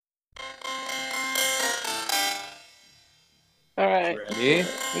All right. Ready?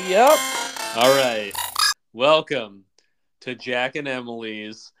 Yep. All right. Welcome to Jack and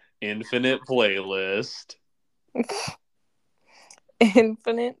Emily's Infinite Playlist.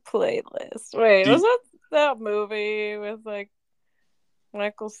 Infinite playlist. Wait, was Do that movie with like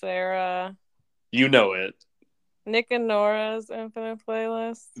Michael Cera, you know it? Nick and Nora's Infinite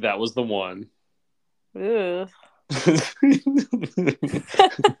Playlist? That was the one. Ugh.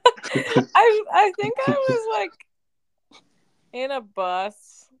 I think I was like in a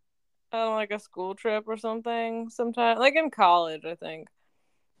bus on like a school trip or something sometime, like in college, I think.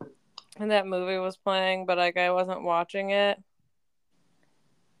 And that movie was playing, but like I wasn't watching it.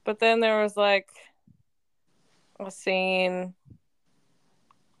 But then there was like a scene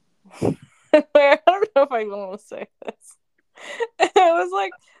where I don't know if I want to say this. It was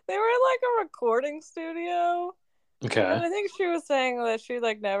like they were in like a recording studio, and Okay. I think she was saying that she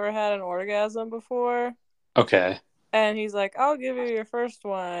like never had an orgasm before. Okay. And he's like, "I'll give you your first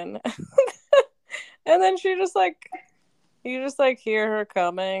one," and then she just like you just like hear her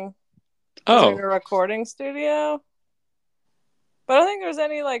coming because they're in Oh, a recording studio. But I don't think there's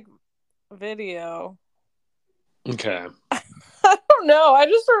any like video. okay. I don't know. I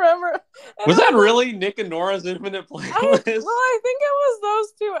just remember, and it Was that was like really Nick and Nora's Infinite Playlist? I think it was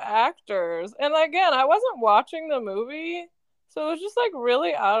those two actors. And again, I wasn't watching the movie, so it was just like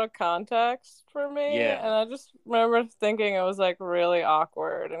really out of context for me. Yeah. And I just remember thinking it was like really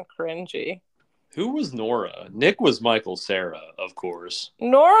awkward and cringy. Who was Nora? Nick was Michael Cera, of course.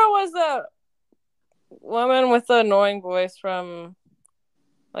 Nora was that woman with the annoying voice from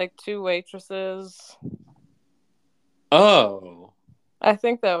like Two Waitresses. Oh, I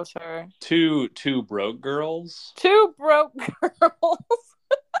think that was her. two broke girls. Two broke girls.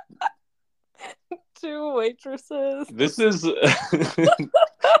 Two waitresses. This is we're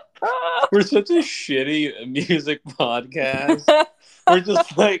such a shitty music podcast. We're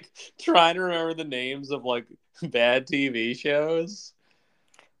just like trying to remember the names of like bad TV shows.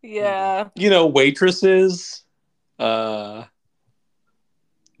 Yeah. You know, waitresses. Uh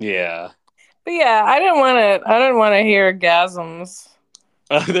yeah. But yeah, I didn't want to hear gasms.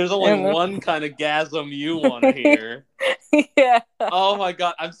 There's only And one kind of gasm you want to hear. yeah. Oh my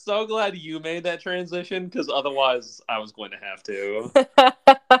god, I'm so glad you made that transition because otherwise I was going to have to.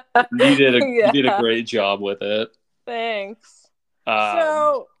 You did a Yeah. great job with it. Thanks. Um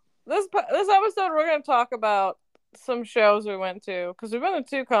So this episode we're going to talk about some shows we went to because we've been to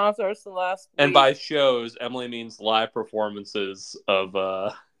two concerts the last and week. by shows, Emily means live performances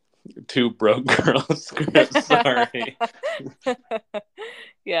of two broke girls. Sorry.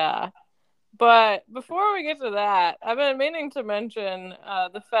 Yeah. But before we get to that, I've been meaning to mention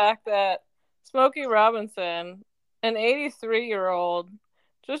the fact that Smokey Robinson, an 83-year-old,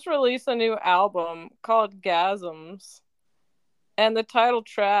 just released a new album called Gasms. And the title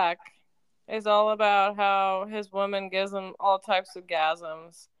track is all about how his woman gives him all types of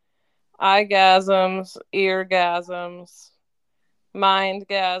gasms: eye gasms, ear gasms, mind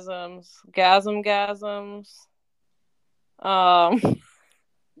gasms, gasms. Um,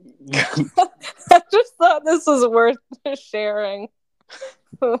 I just thought this was worth sharing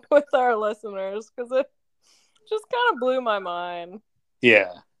with our listeners because it just kind of blew my mind.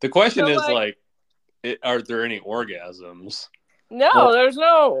 Yeah. The question So, is like, like, are there any orgasms? no, Or there's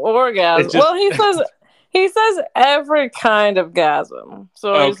no it's orgasm. just Well, he says every kind of gasm.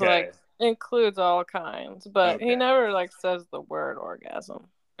 So he's okay. like includes all kinds, but he Okay. never like says the word orgasm.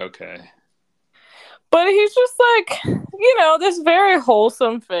 Okay. But he's just like, this very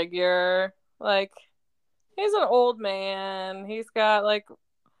wholesome figure. Like he's an old man. He's got like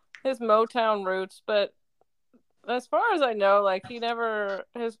his Motown roots, but as far as I know, like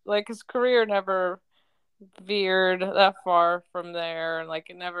his career never veered that far from there, and like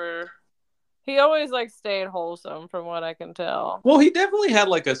it never. He always like stayed wholesome, from what I can tell. Well, he definitely had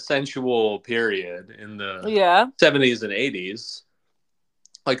like a sensual period in the Yeah, 70s and 80s,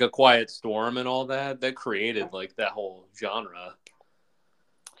 like A Quiet Storm and all that. That created like that whole genre.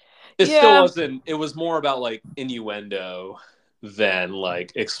 It still yeah, wasn't, it was more about like innuendo than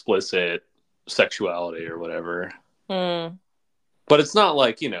like explicit sexuality or whatever. hmm. But it's not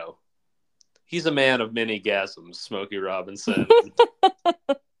like, he's a man of many gasms, Smokey Robinson.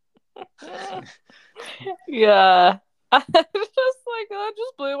 Yeah. I just like that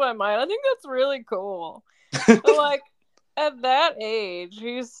just blew my mind. I think that's really cool. But like at that age,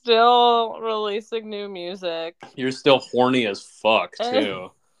 he's still releasing new music. You're still horny as fuck, And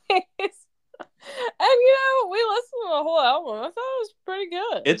too. we listened to the whole album. I thought it was pretty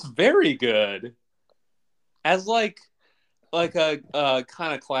good. It's very good. As like a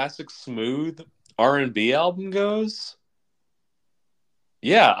kind of classic smooth R&B album goes.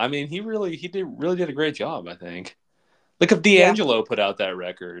 Yeah, I mean, he did a great job, I think. Like if Yeah. D'Angelo put out that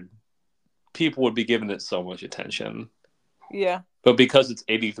record, people would be giving it so much attention. Yeah. But because it's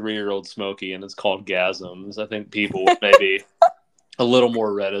 83-year-old Smokey and it's called Gasms, I think people would maybe a little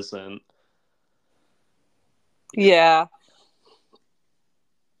more reticent. Yeah.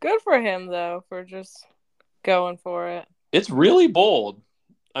 Good for him though, for just going for it. It's really bold.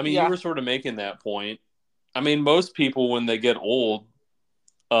 I mean, you Yeah. were sort of making that point. I mean, most people when they get old,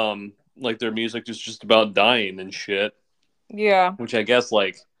 like their music is just about dying and shit. Yeah. Which I guess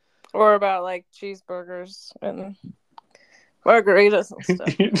like Or about like cheeseburgers and margaritas and stuff.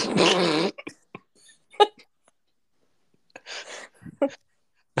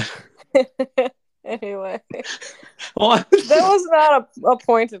 Anyway, well, that was not a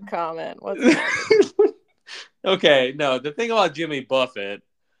pointed comment, was it? Okay, no, the thing about Jimmy Buffett,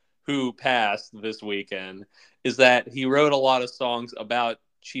 who passed this weekend, is that he wrote a lot of songs about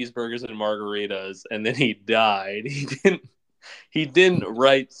cheeseburgers and margaritas, and then he died. He didn't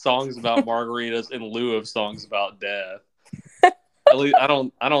write songs about margaritas in lieu of songs about death. At least I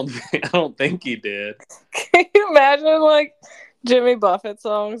don't think he did. Can you imagine like Jimmy Buffett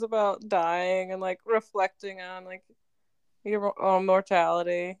songs about dying and like reflecting on like your own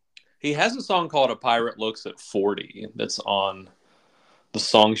mortality? He has a song called "A Pirate Looks at 40" that's on the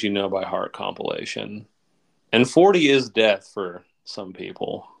Songs You Know by Heart compilation. And 40 is death for some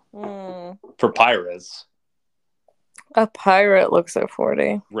people. For pirates. A pirate looks at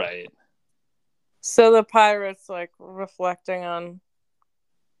 40. Right. So the pirate's like reflecting on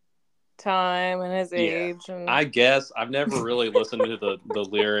time and his age. And I guess I've never really listened to the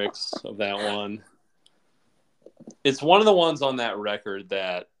lyrics of that one. It's one of the ones on that record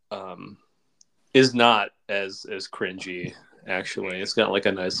that is not as cringy, actually. It's got like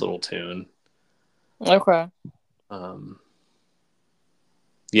a nice little tune. Okay.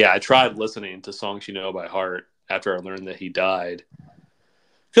 Yeah, I tried listening to Songs You Know by Heart after I learned that he died.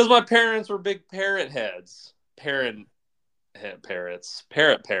 Because my parents were big parrot heads. Parrot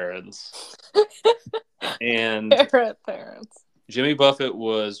parents. And Parrot parents. Jimmy Buffett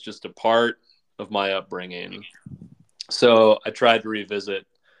was just a part of my upbringing. So I tried to revisit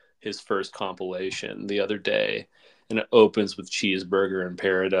his first compilation the other day, and it opens with Cheeseburger in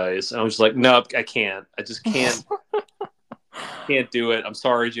Paradise. And I was just like, nope, I can't. I just can't. Can't do it. I'm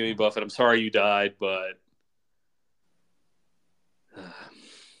sorry, Jimmy Buffett. I'm sorry you died, but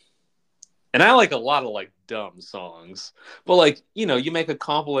and I like a lot of like dumb songs. But like, you make a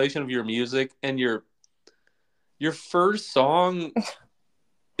compilation of your music and your first song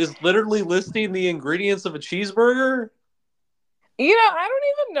is literally listing the ingredients of a cheeseburger. I don't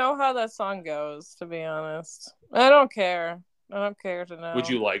even know how that song goes, to be honest. I don't care. I don't care to know. Would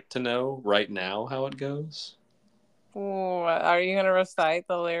you like to know right now how it goes? Ooh, are you going to recite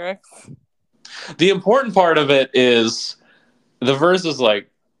the lyrics? The important part of it is the verse is like,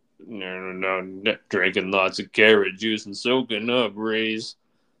 no, drinking lots of carrot juice and soaking up rays.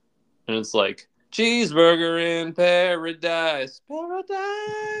 And it's like, cheeseburger in paradise.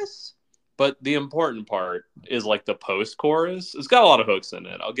 But the important part is like the post-chorus. It's got a lot of hooks in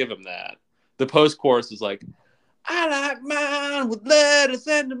it. I'll give him that. The post-chorus is like, I like mine with lettuce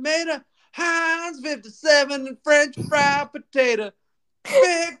and tomato, Heinz 57 and French fried potato,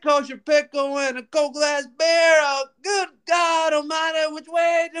 big kosher pickle and a cold glass beer. Oh, good God Almighty, which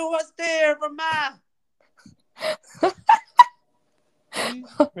way do I steer from my...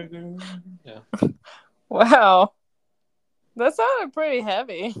 Yeah. Wow. That sounded pretty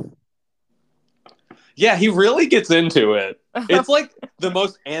heavy. Yeah, he really gets into it. It's like the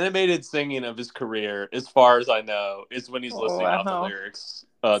most animated singing of his career, as far as I know, is when he's listing out the lyrics,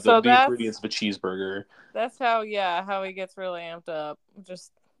 the ingredients of a cheeseburger. That's how he gets really amped up.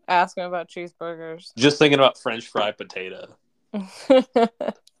 Just asking about cheeseburgers. Just thinking about French fried potato.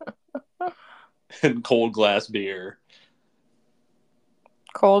 And cold glass beer.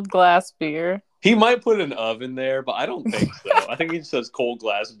 Cold glass beer. He might put an oven there, but I don't think so. I think he just says cold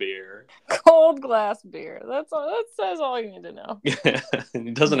glass beer. Cold glass beer. That's all. That says all you need to know. He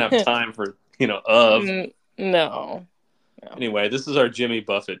doesn't have time for of. No. Anyway, this is our Jimmy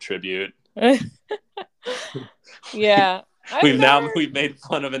Buffett tribute. Yeah. We've made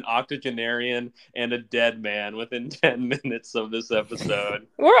fun of an octogenarian and a dead man within 10 minutes of this episode.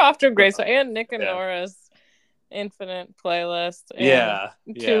 We're off to a great start. And Nick and Nora's infinite playlist. And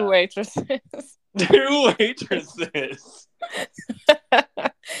two waitresses. Two waitresses. I'm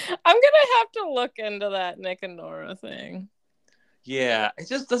gonna have to look into that Nick and Nora thing. Yeah, it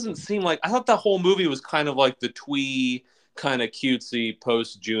just doesn't seem like... I thought the whole movie was kind of like the twee kind of cutesy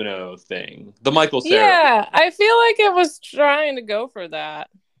post Juno thing. The Michael Cera. Yeah, I feel like it was trying to go for that,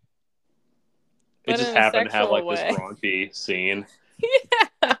 It but just in a happened to have sexual like this way. raunchy scene.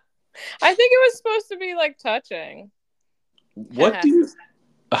 Yeah, I think it was supposed to be like touching. What do you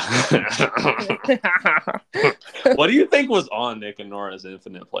What do you think was on Nick and Nora's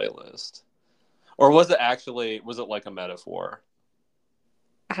Infinite playlist? Or was it like a metaphor?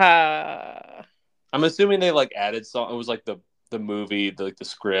 uh, I'm assuming they like added song. It was like the movie, like the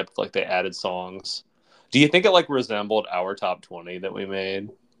script, like they added songs. Do you think it like resembled our top 20 that we made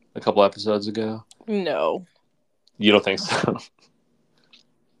a couple episodes ago? no. You don't think so?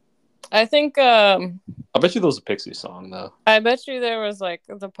 I think I bet you there was a Pixie song though. I bet you there was like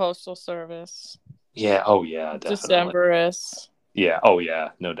the Postal Service. Yeah. Oh yeah, definitely. Decemberist. Yeah. Oh yeah,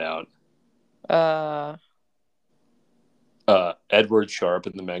 no doubt. Uh Edward Sharpe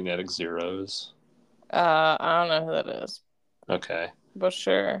and the Magnetic Zeros. I don't know who that is. Okay. But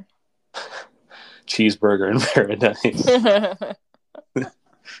sure. Cheeseburger in Paradise.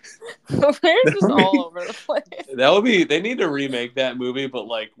 We're just all over the place. That would be. They need to remake that movie, but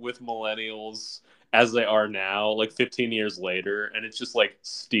like with millennials as they are now, like 15 years later, and it's just like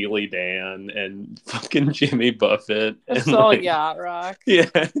Steely Dan and fucking Jimmy Buffett It's and all like yacht rock. yeah,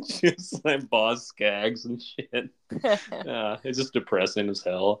 just like Boss Skaggs and shit. It's just depressing as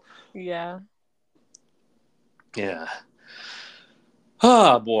hell. Yeah. Yeah.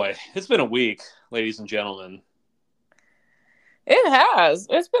 Oh boy, it's been a week, ladies and gentlemen. It has.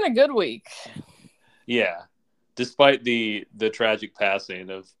 It's been a good week. Yeah, despite the tragic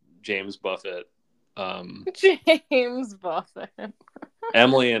passing of James Buffett, James Buffett.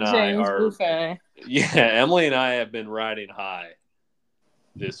 Emily and I James are Buffett. yeah, Emily and I have been riding high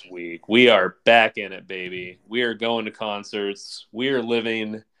this week. We are back in it, baby. We are going to concerts. We are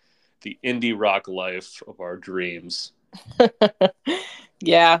living the indie rock life of our dreams.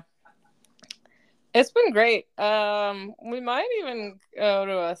 Yeah. It's been great. We might even go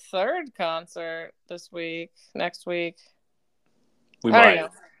to a third concert next week. We I don't might. know.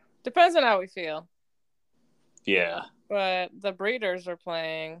 Depends on how we feel. Yeah. But the Breeders are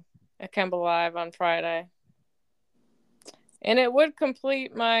playing at Kemba Live on Friday. And it would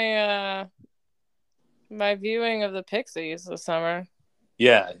complete my my viewing of the Pixies this summer.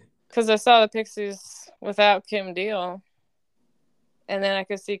 Yeah. Because I saw the Pixies without Kim Deal. And then I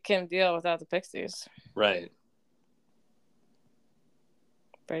could see Kim Deal without the Pixies. Right.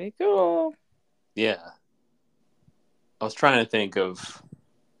 Pretty cool. Yeah. I was trying to think of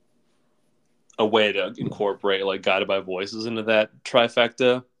a way to incorporate like Guided by Voices into that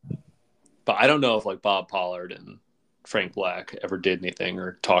trifecta. But I don't know if like Bob Pollard and Frank Black ever did anything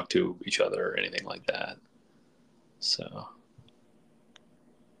or talked to each other or anything like that. So.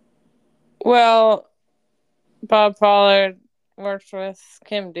 Well, Bob Pollard worked with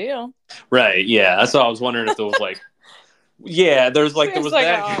Kim Deal. Right. Yeah. That's what I was wondering if there was like, yeah, there was Seems like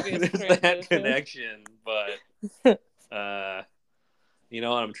that there's transition. that connection, but you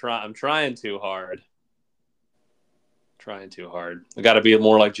know what? I'm trying too hard. Trying too hard. I got to be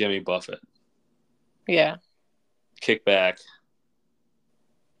more like Jimmy Buffett. Yeah. Kick back.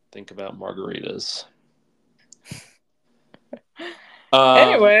 Think about margaritas.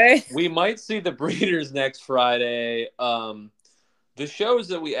 Anyway, we might see the Breeders next Friday. The shows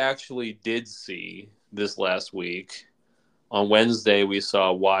that we actually did see this last week. On Wednesday, we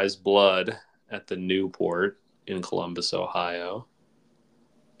saw WEYES Blood at the Newport in Columbus, Ohio.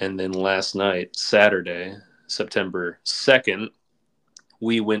 And then last night, Saturday, September 2nd,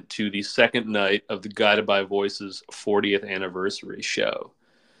 we went to the second night of the Guided by Voices 40th anniversary show,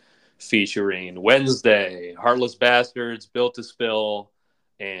 featuring Wednesday, Heartless Bastards, Built to Spill,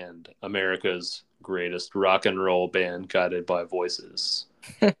 and America's greatest rock and roll band, Guided by Voices.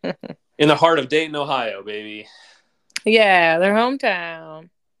 In the heart of Dayton, Ohio, baby. Yeah, their hometown.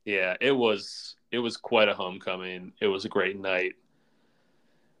 Yeah, it was quite a homecoming. It was a great night.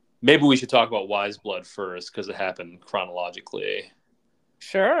 Maybe we should talk about WEYES Blood first because it happened chronologically.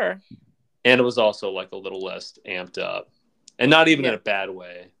 Sure. And it was also like a little less amped up. And not even in a bad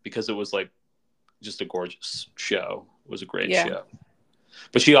way, because it was like just a gorgeous show. It was a great show.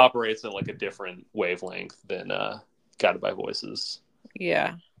 But she operates at like a different wavelength than Guided by Voices.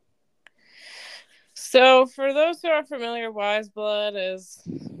 Yeah. So for those who are familiar, WEYES Blood is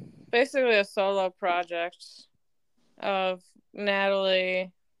basically a solo project of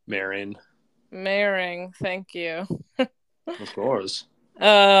Natalie Maring, thank you. Of course.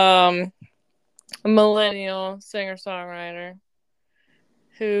 A millennial singer-songwriter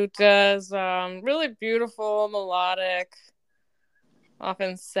who does really beautiful, melodic,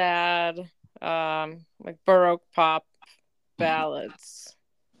 often sad, like Baroque pop ballads.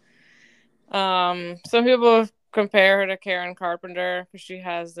 Some people compare her to Karen Carpenter because she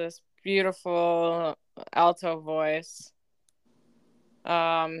has this beautiful alto voice.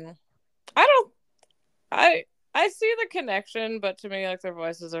 I don't, I, I see the connection, but to me, like their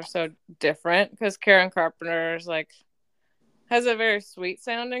voices are so different because Karen Carpenter's like has a very sweet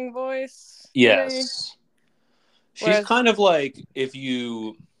sounding voice to me, Yes. She's whereas, kind of like if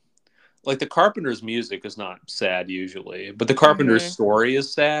you like the Carpenter's music is not sad usually, but the Carpenter's mm-hmm, story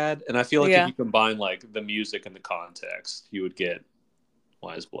is sad, and I feel like if yeah, you combine like the music and the context, you would get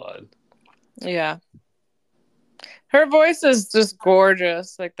Wise Blood. yeah, her voice is just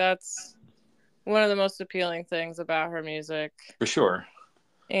gorgeous. Like that's one of the most appealing things about her music. For sure.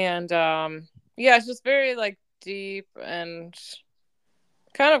 And yeah, it's just very like deep and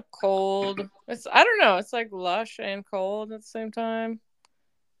kind of cold. It's I don't know, it's like lush and cold at the same time.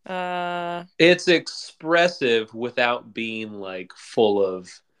 Uh It's expressive without being like full of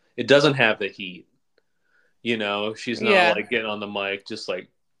it doesn't have the heat. You know, she's not yeah. like getting on the mic just like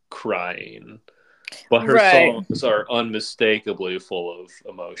crying. But her Right. songs are unmistakably full of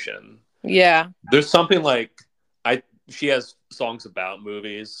emotion. Yeah. There's something like I she has songs about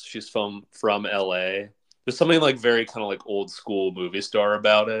movies. She's from LA. There's something like very kind of like old school movie star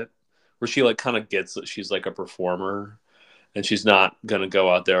about it, where she like kind of gets that she's like a performer and she's not gonna go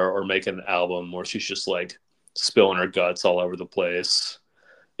out there or make an album where she's just like spilling her guts all over the place.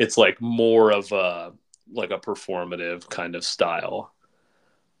 It's like more of a like a performative kind of style,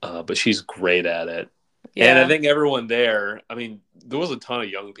 but she's great at it. And I Yeah. think everyone there, I mean, there was a ton of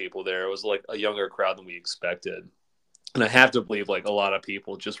young people there. It was like a younger crowd than we expected. And I have to believe like a lot of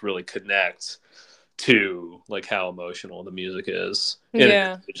people just really connect to like how emotional the music is. And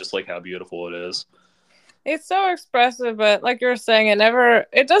Yeah. just like how beautiful it is. It's so expressive, but like you were saying,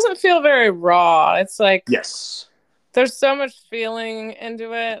 it doesn't feel very raw. It's like Yes. there's so much feeling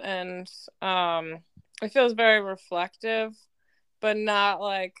into it, and it feels very reflective, but not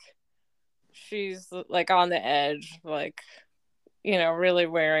like she's like on the edge, like really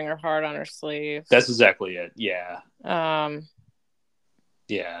wearing her heart on her sleeve. That's exactly it. Yeah. Um,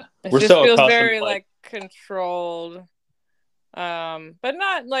 Yeah. it We're just so feels accustomed very to like like controlled, but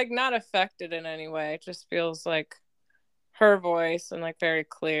not affected in any way. It just feels like her voice and like very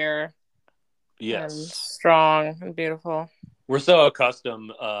clear and yes. strong and beautiful. We're so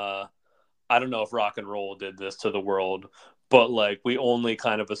accustomed I don't know if rock and roll did this to the world, but like we only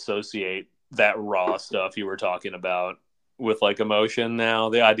kind of associate that raw stuff you were talking about with like emotion now.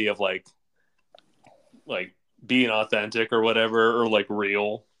 The idea of like being authentic or whatever or like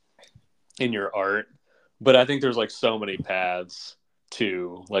real in your art. But I think there's like so many paths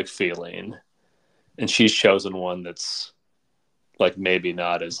to like feeling. And she's chosen one that's like maybe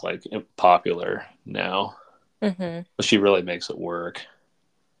not as like popular now. Mm-hmm. But she really makes it work.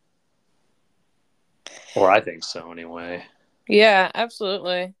 Or I think so anyway. Yeah,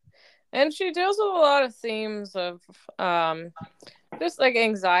 absolutely. And she deals with a lot of themes of um, just like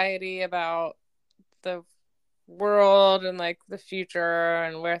anxiety about the world and like the future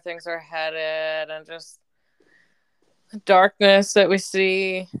and where things are headed and just darkness that we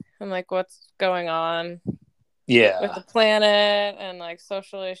see and like what's going on with Yeah. the planet and like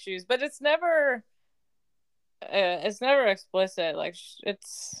social issues, but it's never explicit. Like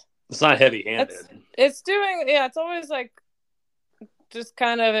It's not heavy handed. it's doing, yeah, it's always like just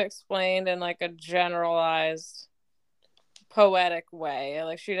kind of explained in like a generalized poetic way.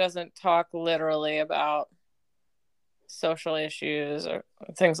 Like she doesn't talk literally about social issues or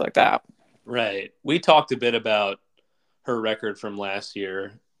things like that. Right. We talked a bit about her record from last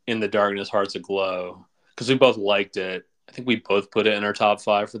year, In the Darkness, Hearts Aglow, because we both liked it. I think we both put it in our top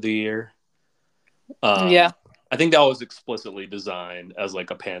 5 for the year. Yeah. I think that was explicitly designed as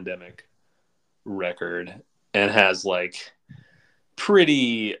like a pandemic record and has like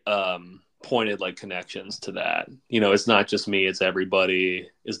pretty pointed like connections to that. You know, it's not just me, it's everybody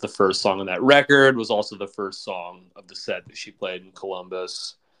is the first song on that record, was also the first song of the set that she played in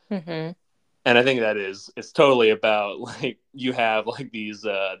Columbus. Mm-hmm. And I think that it's totally about like you have like these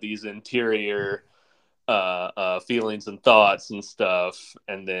interior feelings and thoughts and stuff,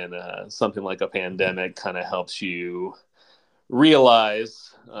 and then something like a pandemic kind of helps you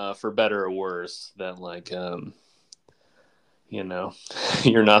realize, for better or worse, that like you know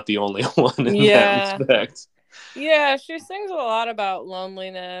you're not the only one in that Yeah. respect. Yeah, she sings a lot about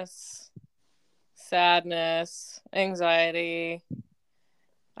loneliness, sadness, anxiety.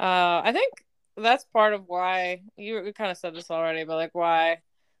 I think that's part of why you kind of said this already, but like why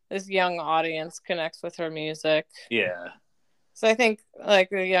this young audience connects with her music. Yeah. So I think like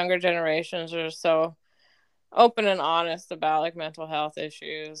the younger generations are so open and honest about like mental health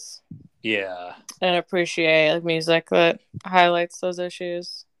issues Yeah. and appreciate like music that highlights those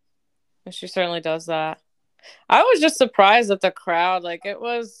issues. And she certainly does that. I was just surprised at the crowd. Like it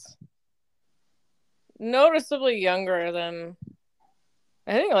was noticeably younger than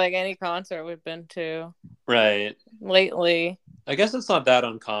I think like any concert we've been to Right. lately. I guess it's not that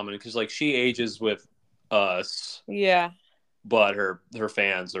uncommon because like she ages with us, Yeah. but her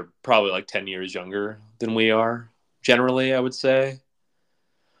fans are probably like 10 years younger than we are. Generally, I would say.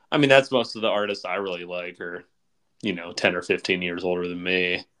 I mean, that's most of the artists I really like are, 10 or 15 years older than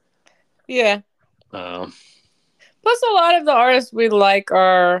me. Yeah. Um, Plus a lot of the artists we like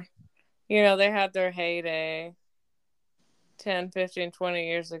are, they had their heyday 10, 15, 20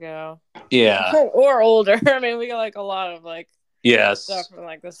 years ago. yeah. Or older. I mean, we got like a lot of like stuff Yes. from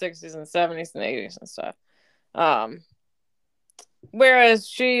like the 60s and 70s and 80s and stuff. Whereas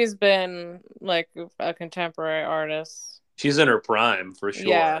she's been like a contemporary artist. She's in her prime for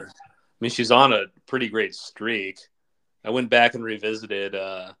Yeah. sure. I mean, she's on a pretty great streak. I went back and revisited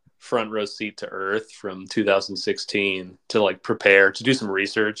Front Row Seat to Earth from 2016 to like prepare to do some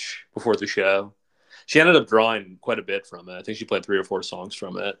research before the show. She ended up drawing quite a bit from it. I think she played 3 or 4 songs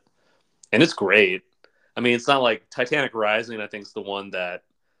from it, and it's great. I mean, it's not like Titanic Rising. I think is the one that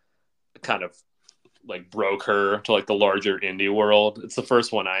kind of like broke her to like the larger indie world. It's the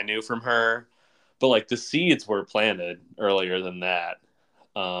first one I knew from her, but like the seeds were planted earlier than that.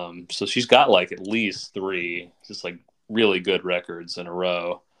 So she's got like at least 3 just like really good records in a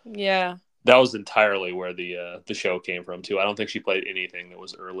row. Yeah. That was entirely where the show came from too. I don't think she played anything that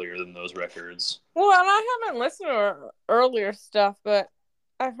was earlier than those records. Well, and I haven't listened to her earlier stuff, but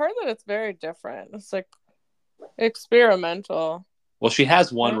I've heard that it's very different. It's like experimental. Well, she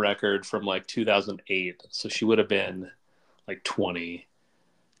has one Right? record from like 2008, so she would have been like 20,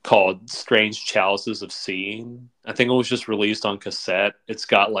 called Strange Chalices of Seeing. I think it was just released on cassette. It's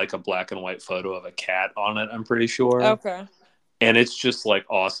got like a black and white photo of a cat on it, I'm pretty sure. Okay. And it's just like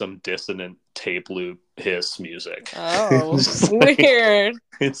awesome dissonant tape loop hiss music. Oh, like, weird.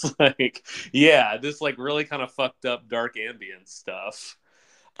 it's like, yeah, this like really kind of fucked up dark ambient stuff.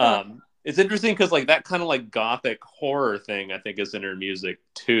 Huh. It's interesting because like that kind of like gothic horror thing I think is in her music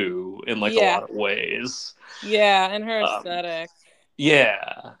too in like a Yeah. lot of ways. Yeah, and her Um, aesthetic.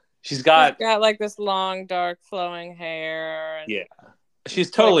 yeah, she's She's got got like this long, dark, flowing hair, and yeah, she's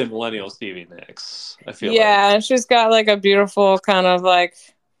like totally millennial Stevie Nicks. I feel like yeah, and she's got like a beautiful kind of like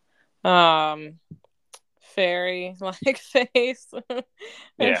um fairy like face, and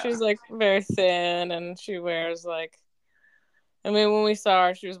yeah, she's like very thin, and she wears like I mean, when we saw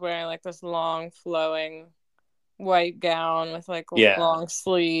her, she was wearing like this long, flowing white gown with like yeah, long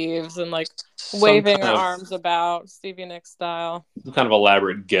sleeves and like some waving kind her of arms about Stevie Nicks style. some kind of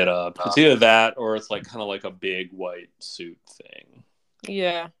elaborate get up. It's either that or it's like kind of like a big white suit thing.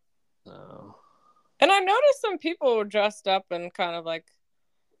 Yeah. So, And I noticed some people were dressed up in kind of like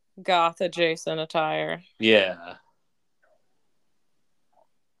goth adjacent attire. yeah,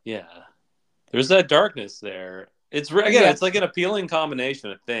 yeah. There's that darkness there. Again, Yeah. it's like an appealing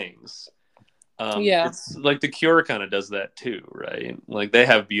combination of things. Yeah. It's like The Cure kind of does that too, right? Like they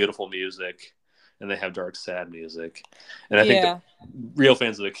have beautiful music and they have dark, sad music, and I think the Yeah. real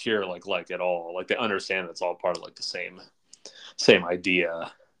fans of The Cure like it all. Like they understand it's all part of like the same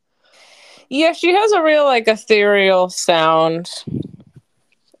idea. Yeah, she has a real like ethereal sound.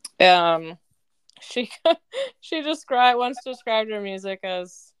 Um she she once described her music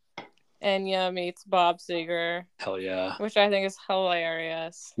as Enya meets Bob Seger, Hell yeah, which I think is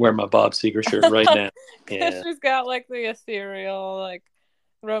hilarious. wear my Bob Seger shirt right now. Because Yeah, she's got like the ethereal, like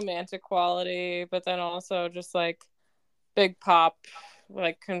romantic quality, but then also just like big pop,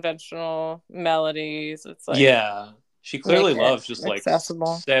 like conventional melodies. It's like yeah. She make clearly it loves just like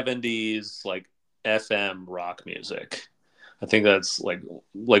accessible. 70s like FM rock music. I think that's like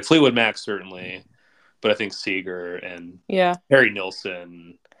Fleetwood Mac certainly, but I think Seeger and Yeah. Harry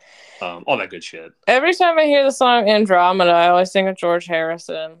Nilsson, all that good shit. Every time I hear the song Andromeda, I always think of George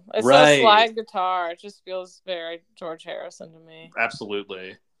Harrison. It's that Right. slide guitar. It just feels very George Harrison to me.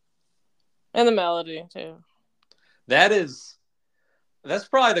 Absolutely. And the melody, too. That's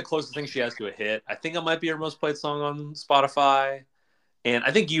probably the closest thing she has to a hit. I think it might be her most played song on Spotify. And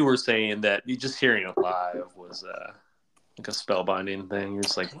I think you were saying that you just hearing it live was like a spellbinding thing. You're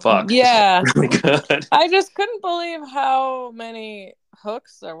just like, fuck, this is Yeah. really good. I just couldn't believe how many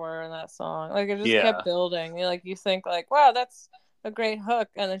hooks there were in that song. Like, it just kept Yeah. building. Like, you think, like, wow, that's a great hook.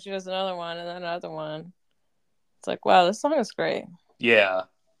 And then she does another one and then another one. It's like, wow, this song is great. Yeah.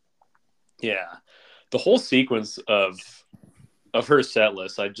 Yeah. The whole sequence of her set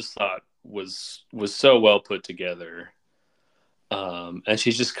list, I just thought was so well put together. And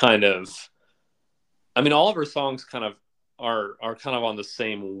she's just kind of, I mean, all of her songs kind of are kind of on the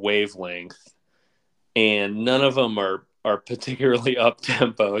same wavelength, and none of them are particularly up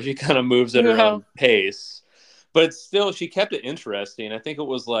tempo. She kind of moves at her No. own pace, but still, she kept it interesting. I think it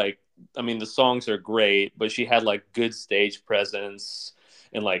was like, I mean, the songs are great, but she had like good stage presence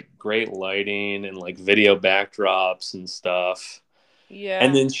and like great lighting and like video backdrops and stuff. And Yeah.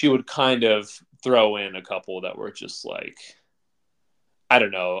 then she would kind of throw in a couple that were just like, I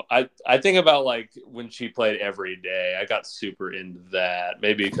don't know. I think about like when she played Every Day. I got super into that.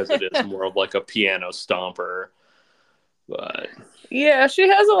 Maybe because it is more of like a piano stomper. But Yeah, she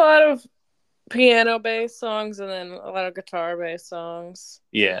has a lot of piano based songs and then a lot of guitar based songs.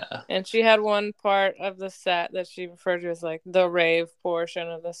 yeah, And she had one part of the set that she referred to as like the rave portion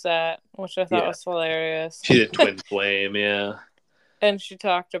of the set, which I thought yeah. was hilarious. She did Twin Flame. Yeah, And she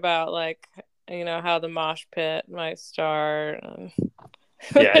talked about like, how the mosh pit might start. And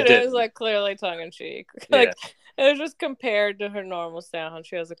yeah. It it did. was like clearly tongue in cheek. Yeah, Like it was just compared to her normal sound.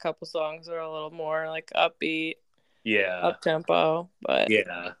 She has a couple songs that are a little more like upbeat, yeah, up tempo, but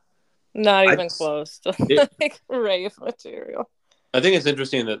yeah. not I even close to it, like rave material. I think it's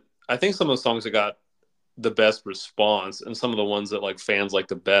interesting that I think some of the songs that got the best response and some of the ones that like fans like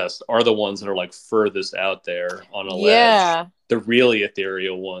the best are the ones that are like furthest out there on a ledge. Yeah. The really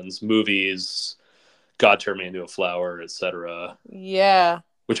ethereal ones, movies, God Turned Me Into a Flower, etc., Yeah.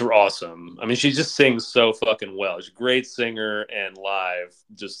 which were awesome. I mean, she just sings so fucking well. She's a great singer, and live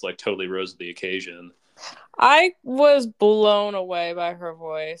just like totally rose to the occasion. I was blown away by her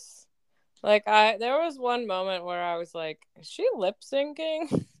voice. Like there was one moment where I was like, is she lip syncing?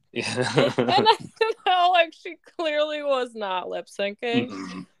 And Yeah. I know like she clearly was not lip syncing,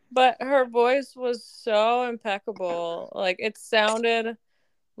 Mm-hmm. but her voice was so impeccable. Like it sounded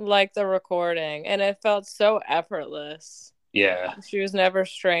like the recording and it felt so effortless. Yeah. She was never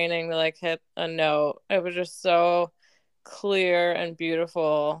straining to like hit a note. It was just so clear and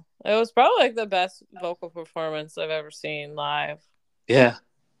beautiful. It was probably like the best vocal performance I've ever seen live. Yeah.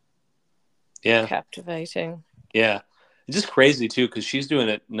 Yeah. Captivating. Yeah. It's just crazy too, because she's doing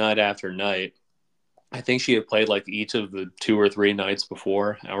it night after night. I think she had played like each of the 2 or 3 nights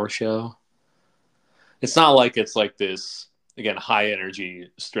before our show. It's not like it's like this, again, high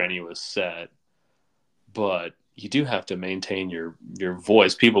energy, strenuous set, but you do have to maintain your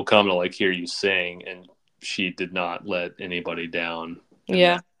voice. People come to like hear you sing, and she did not let anybody down in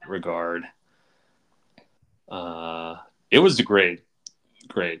Yeah. that regard. It was a great,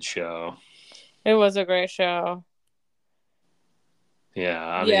 great show. It was a great show. Yeah,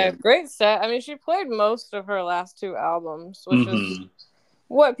 I Yeah, mean, great set. I mean, she played most of her last 2 albums, which is mm-hmm.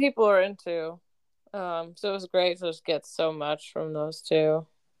 what people are into. So it was great to just get so much from those two.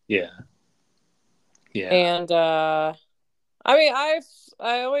 Yeah, yeah, And I mean,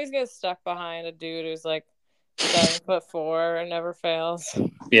 I always get stuck behind a dude who's like 7'4" and never fails.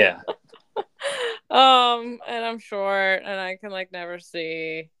 yeah, And I'm short and I can like never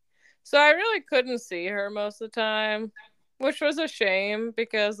see. So I really couldn't see her most of the time, which was a shame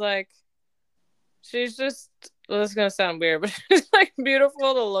because like she's just, well, this is gonna sound weird, but she's like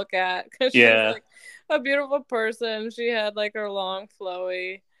beautiful to look at because she's yeah. like a beautiful person. She had like her long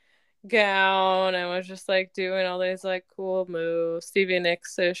flowy gown and was just like doing all these like cool moves, Stevie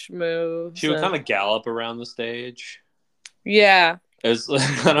Nicks-ish She moves, would and kind of gallop around the stage. yeah, It was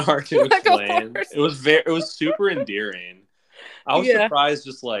kind of hard to like a explain. horse. It was super endearing. I was Yeah, surprised,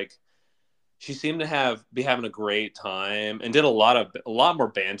 just like she seemed to be having a great time and did a lot more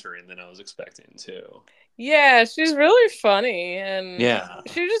bantering than I was expecting too. yeah, she's really funny and Yeah,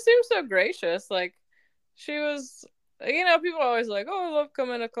 she just seems so gracious. Like she was, people are always like, oh, I love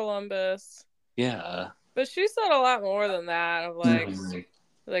coming to Columbus, yeah, but she said a lot more than that. Of like, mm-hmm.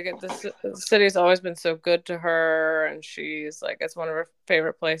 the city's always been so good to her, and she's like, it's one of her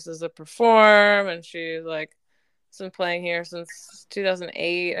favorite places to perform, and she's like, been playing here since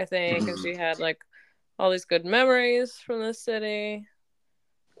 2008, I think, and Mm-hmm. she had like all these good memories from the city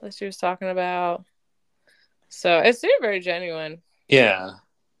that she was talking about. So it seemed very genuine. Yeah.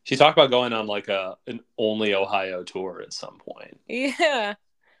 She talked about going on like an only Ohio tour at some point. Yeah.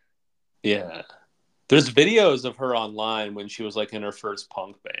 Yeah. There's videos of her online when she was like in her first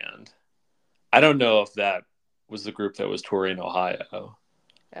punk band. I don't know if that was the group that was touring Ohio,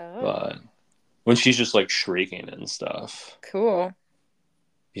 Oh, but when she's just like shrieking and stuff. cool.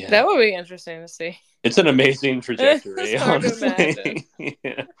 Yeah. That would be interesting to see. It's an amazing trajectory, It's hard to imagine. honestly.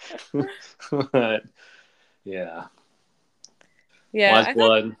 Yeah. But yeah. Yeah, Wise I thought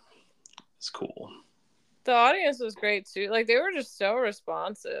Blood is cool. The audience was great too. Like they were just so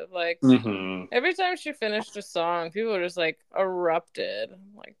responsive. Like Mm-hmm. every time she finished a song, people just like erupted,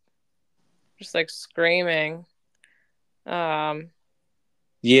 like just like screaming. And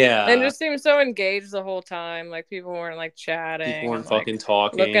Yeah. just seemed so engaged the whole time. Like people weren't like People chatting weren't and like fucking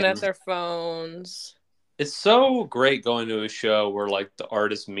looking at talking. their phones. It's so great going to a show where like the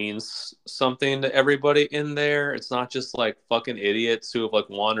artist means something to everybody in there. It's not just like fucking idiots who have like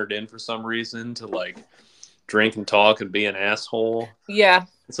wandered in for some reason to like drink and talk and be an asshole. Yeah.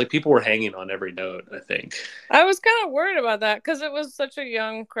 It's like people were hanging on every note, I think. I was kind of worried about that because it was such a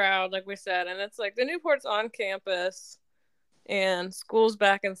young crowd, like we said, and it's like the Newport's on campus and school's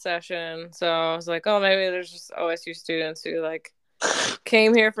back in session. So I was like, oh, maybe there's just OSU students who like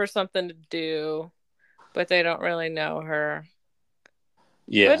came here for something to do, but they don't really know her.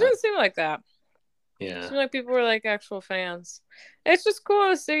 But it Yeah. didn't seem like that. It Yeah. seemed like people were like actual fans. It's just cool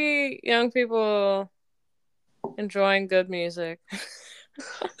to see young people enjoying good music.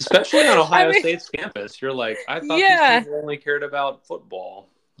 Especially on I Ohio mean, State's campus. You're like, I thought these yeah. people only cared about football.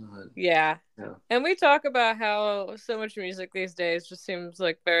 Yeah. Yeah. And we talk about how so much music these days just seems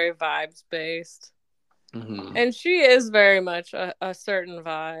like very vibes based. Mm-hmm. And she is very much a certain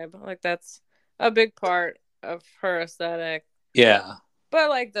vibe. Like that's a big part of her aesthetic. Yeah. But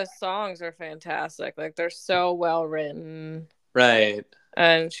like the songs are fantastic. Like they're so well written. Right.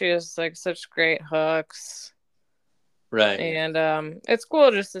 And she has like such great hooks. Right. And it's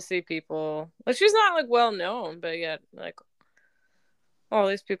cool just to see people. Like she's not like well known, but yet like all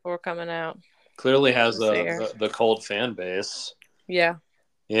these people were coming out Clearly has to see her. the cult fan base. Yeah.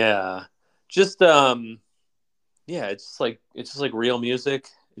 Yeah. Just yeah, it's just like real music.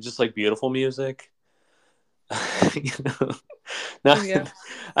 It's just like beautiful music. You know? Not, Yeah.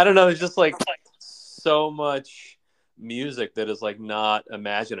 I don't know, it's just like so much music that is like not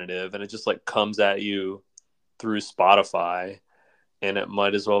imaginative and it just like comes at you through Spotify and it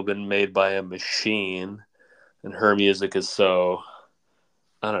might as well have been made by a machine and her music is so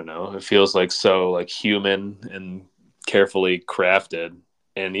I don't know, it feels like so like human and carefully crafted.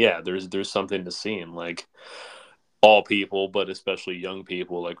 And yeah, there's something to see in like all people, but especially young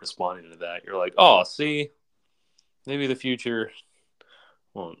people like responding to that. You're like, "Oh, see, maybe the future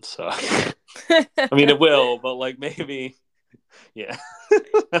won't suck." I mean, it will, but like maybe yeah.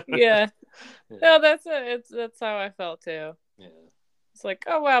 Yeah. Yeah. No, that's it. That's how I felt too. Yeah. It's like,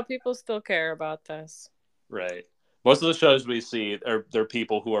 oh wow, people still care about this. Right. Most of the shows we see are they're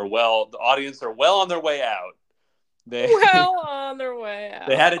people who are the audience are well on their way out. They Well on their way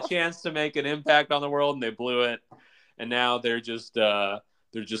they had a out. chance to make an impact on the world and they blew it. And now they're just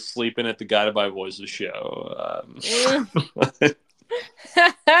sleeping at the Guided by Voices show.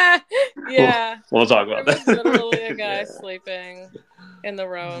 Yeah. We'll talk There about was literally a that. guy Yeah. sleeping in the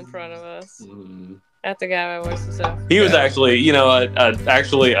row in front of us Mm. at the Guy by Voices show. He was actually, you know,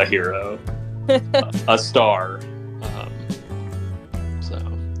 actually a hero, a star. So.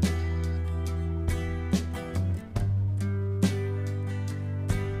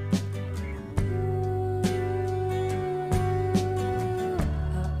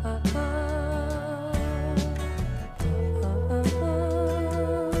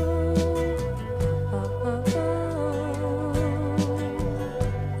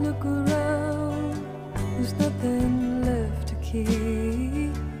 Look around, there's nothing left to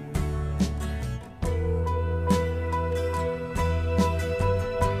keep.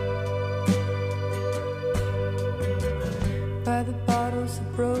 By the bottles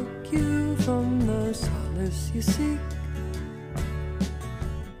that broke you from the solace you seek.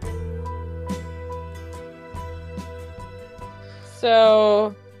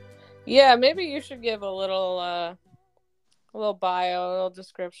 So, yeah, maybe you should give a little bio, a little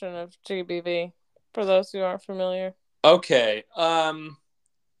description of GBV for those who aren't familiar. Okay. I'm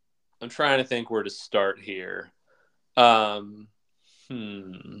trying to think where to start here. Because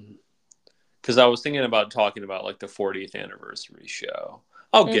I was thinking about talking about like the 40th anniversary show.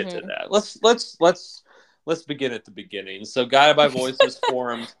 I'll get to that. Let's begin at the beginning. So Guided by Voices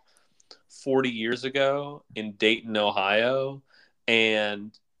formed 40 years ago in Dayton, Ohio,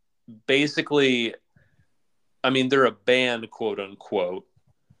 and basically, I mean, they're a band, quote unquote,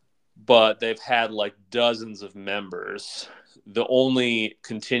 but they've had like dozens of members. The only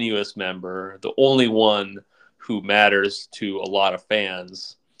continuous member, the only one who matters to a lot of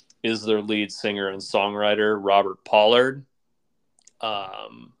fans, is their lead singer and songwriter, Robert Pollard,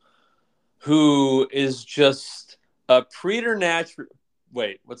 who is just a preternatural.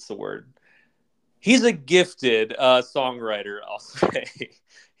 Wait, what's the word? He's a gifted songwriter, I'll say.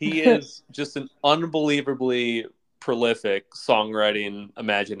 He is just an unbelievably prolific songwriting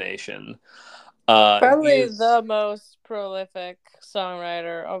imagination. He Probably is. the most prolific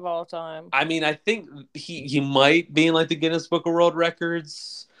songwriter of all time. I mean, I think he might be in like the Guinness Book of World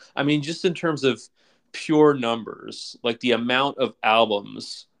Records. I mean, just in terms of pure numbers, like the amount of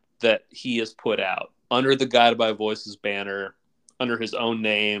albums that he has put out under the Guided by Voices banner, under his own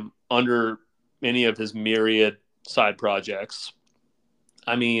name, under any of his myriad side projects.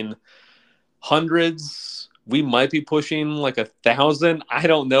 I mean, hundreds. We might be pushing like 1,000. I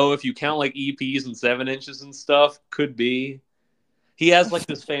don't know if you count like EPs and 7 inches and stuff. Could be. He has like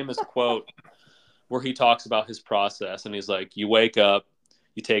this famous quote where he talks about his process, and he's like, "You wake up,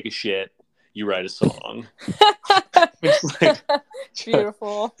 you take a shit, you write a song." It's like,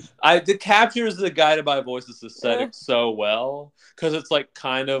 Beautiful. it captures the Guided by Voices aesthetic so well because it's like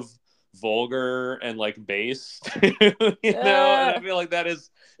kind of vulgar and like based, you know. And I feel like that is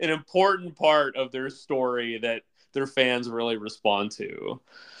an important part of their story that their fans really respond to.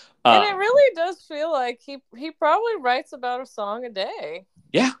 And it really does feel like he probably writes about a song a day.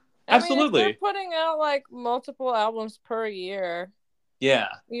 Yeah, I absolutely. mean, if they're putting out like multiple albums per year, yeah,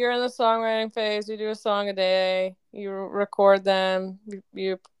 you're in the songwriting phase. You do a song a day. You record them.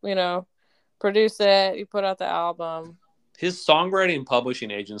 You know, produce it. You put out the album. His songwriting and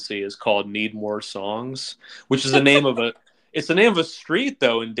publishing agency is called Need More Songs, which is the name of a. It's the name of a street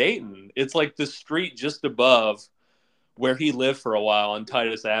though in Dayton. It's like the street just above where he lived for a while on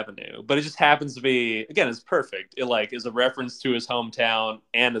Titus Avenue. But it just happens to be, again, it's perfect. It like is a reference to his hometown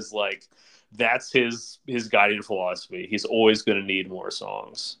and is like that's his guiding philosophy. He's always going to need more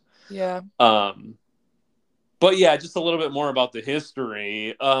songs. Yeah. But yeah, just a little bit more about the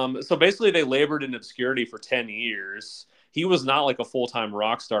history. So basically they labored in obscurity for 10 years. He was not like a full-time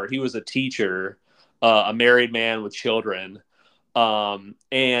rock star. He was a teacher, a married man with children.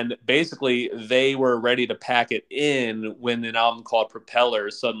 And basically they were ready to pack it in when an album called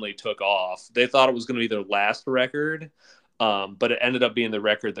Propellers suddenly took off. They thought it was going to be their last record, but it ended up being the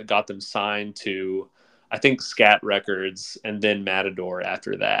record that got them signed to, I think, Scat Records and then Matador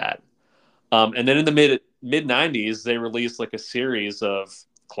after that. And then in the mid 90s, they released like a series of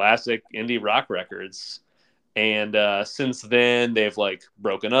classic indie rock records. And since then, they've like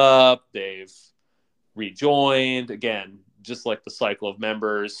broken up, they've rejoined again, just like the cycle of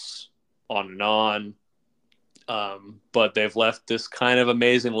members on and on. But they've left this kind of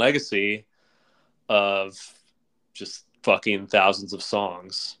amazing legacy of just fucking thousands of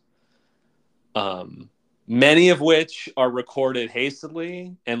songs. Many of which are recorded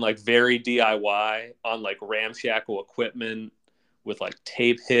hastily and like very DIY on like ramshackle equipment with like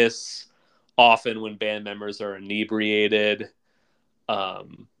tape hiss, often when band members are inebriated.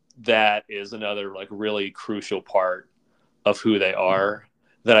 That is another like really crucial part of who they are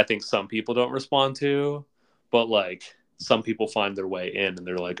that I think some people don't respond to, but like some people find their way in and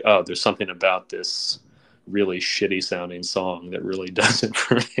they're like, oh, there's something about this really shitty sounding song that really does it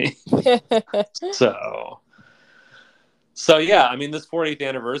for me. So yeah, I mean, this 40th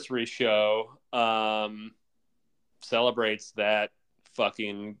anniversary show celebrates that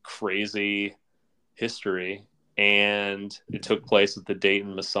fucking crazy history, and it took place at the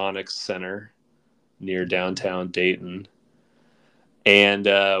Dayton Masonic Center near downtown Dayton. And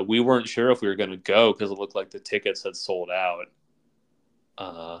we weren't sure if we were going to go because it looked like the tickets had sold out.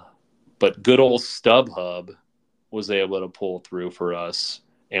 But good old StubHub was able to pull through for us,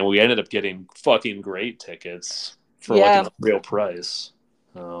 and we ended up getting fucking great tickets for like a real price.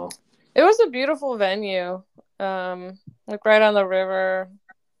 Oh. It was a beautiful venue, like right on the river.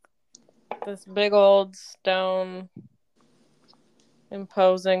 This big old stone,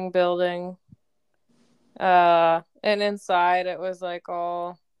 imposing building. And inside it was like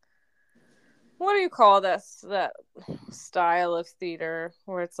all, what do you call that style of theater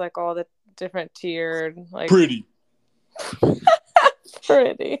where it's like all the different tiered, like pretty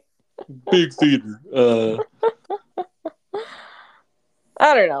big theater.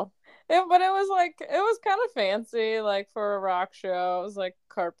 I don't know. But it was kind of fancy, like for a rock show. It was like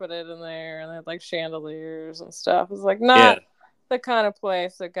carpeted in there, and they had like chandeliers and stuff. It was like not the kind of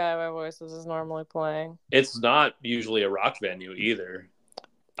place that Guy by Voices is normally playing. It's not usually a rock venue either.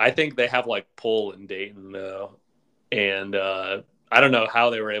 I think they have like pull in Dayton though, and I don't know how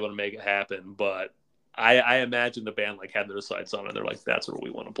they were able to make it happen, but I imagine the band like had their sights on it. They're like, that's where we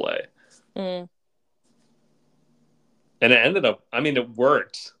want to play. Mm. And it ended up, I mean, it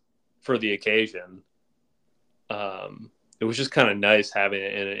worked for the occasion. It was just kind of nice having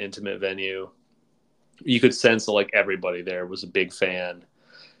it in an intimate venue. You could sense that like everybody there was a big fan,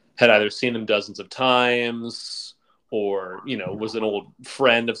 had either seen them dozens of times, or, you know, was an old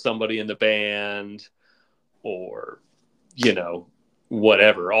friend of somebody in the band, or, you know,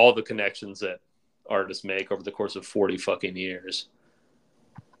 whatever. All the connections that artists make over the course of 40 fucking years.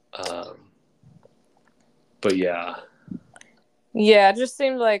 But yeah. Yeah, it just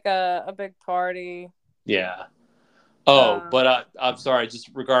seemed like a big party. Yeah. Oh, but I'm sorry, just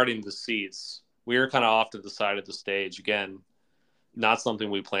regarding the seats, we were kind of off to the side of the stage. Again, not something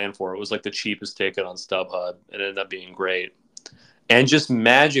we planned for. It was like the cheapest ticket on StubHub. It ended up being great. And just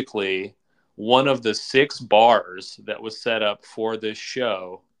magically, one of the 6 bars that was set up for this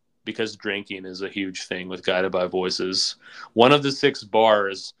show, because drinking is a huge thing with Guided by Voices, one of the 6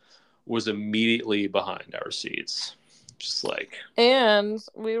 bars was immediately behind our seats. Just like... And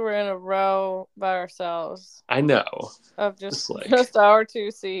we were in a row by ourselves. I know. Of just our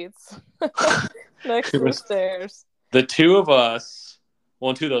 2 seats next to the stairs. The 2 of us,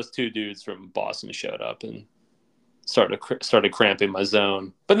 well, 2 of those 2 dudes from Boston showed up and started cramping my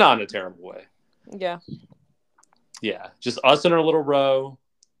zone, but not in a terrible way. Yeah. Yeah, just us in our little row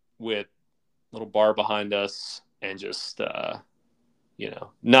with a little bar behind us, and just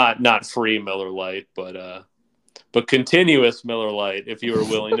not free Miller Lite, but continuous Miller Lite if you were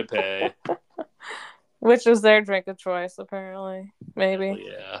willing to pay. Which was their drink of choice, apparently. Maybe.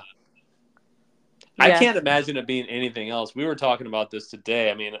 Yeah. I can't imagine it being anything else. We were talking about this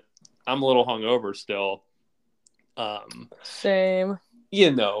today. I mean, I'm a little hungover still. Shame.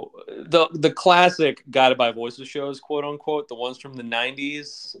 The classic Guided by Voices shows, quote unquote, the ones from the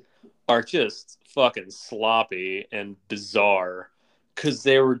 90s, are just fucking sloppy and bizarre because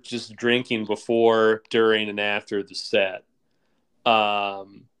they were just drinking before, during, and after the set.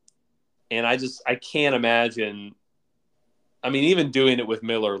 And I can't imagine. I mean, even doing it with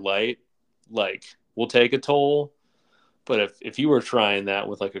Miller Lite, like, will take a toll. But if you were trying that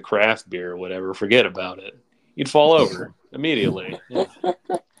with like a craft beer or whatever, forget about it. You'd fall over immediately. Yeah.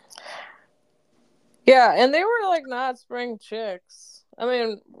 Yeah, and they were like not spring chicks. I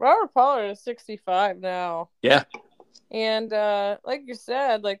mean, Robert Pollard is 65 now. Yeah. And like you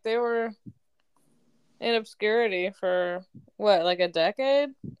said, like they were in obscurity for what, like a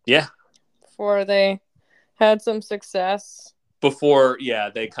decade? Yeah. Before they had some success. Before, yeah,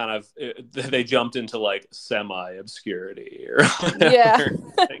 they kind of they jumped into like semi-obscurity or whatever. Yeah.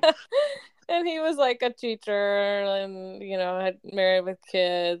 And he was like a teacher and, had married with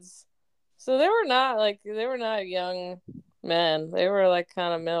kids. So they were not young men. They were like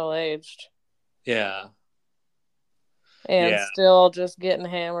kind of middle-aged. Yeah. And still just getting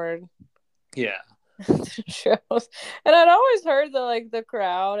hammered. Yeah. Shows. And I'd always heard that like the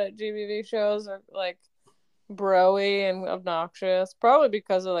crowd at GBV shows are like bro-y and obnoxious, probably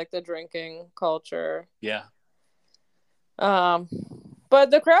because of like the drinking culture. Yeah. But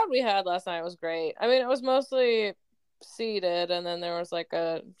the crowd we had last night was great. I mean, it was mostly seated, and then there was like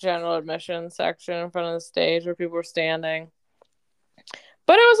a general admission section in front of the stage where people were standing.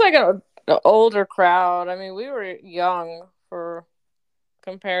 But it was like an older crowd. I mean, we were young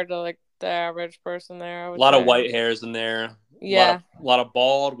compared to like the average person there. A lot of white hairs in there. Yeah. A lot of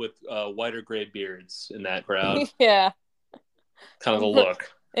bald with white or gray beards in that crowd. Yeah. Kind of the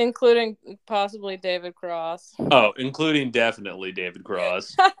look. Including possibly David Cross. Oh, including definitely David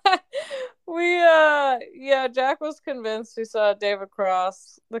Cross. Jack was convinced he saw David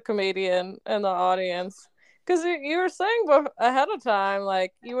Cross, the comedian, in the audience. Because you were saying ahead of time,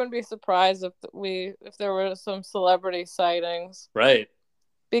 like, you wouldn't be surprised if there were some celebrity sightings. Right.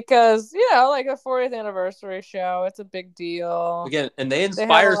 Because, like a 40th anniversary show, it's a big deal. Again, and they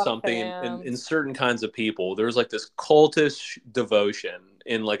inspire something in certain kinds of people. There's like this cultish devotion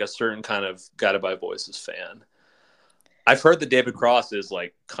in like a certain kind of Guided by Voices fan. I've heard that David Cross is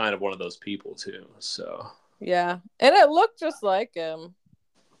like kind of one of those people too. So yeah, and it looked just like him.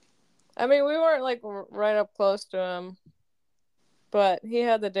 I mean, we weren't like right up close to him, but he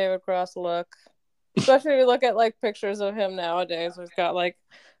had the David Cross look. Especially if you look at like pictures of him nowadays, he's got like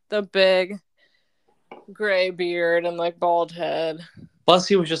the big gray beard and like bald head. Plus,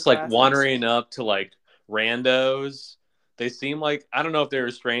 he was just like wandering up to like randos. They seemed like, I don't know if they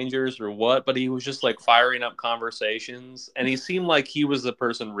were strangers or what, but he was just like firing up conversations, and he seemed like he was the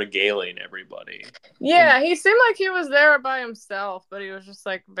person regaling everybody. Yeah, he seemed like he was there by himself, but he was just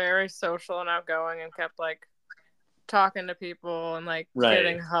like very social and outgoing and kept like talking to people and like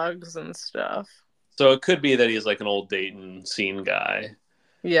getting hugs and stuff. So it could be that he's like an old Dayton scene guy.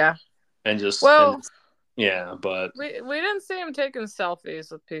 Yeah. And just, yeah, but we didn't see him taking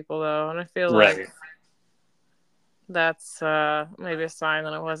selfies with people though, and I feel like that's maybe a sign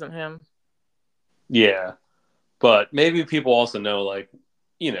that it wasn't him. Yeah, but maybe people also know, like,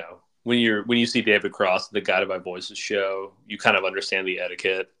 when you see David Cross, the Guided by Voices show, you kind of understand the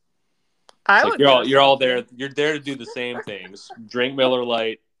etiquette. You're all there. You're there to do the same things: drink Miller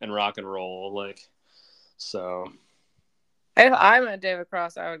Lite and rock and roll. Like, So If I met David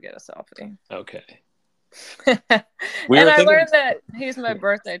Cross, I would get a selfie. okay. And I learned that he's my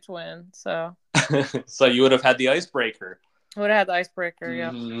birthday twin, so. So you would have had the icebreaker. Would have had the icebreaker,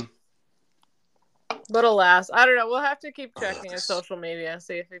 Mm-hmm. Yep. But alas, I don't know. We'll have to keep checking his social media,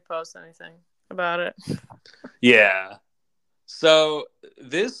 see if he posts anything about it. Yeah. So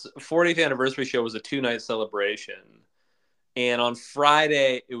this 40th anniversary show was a 2-night celebration. And on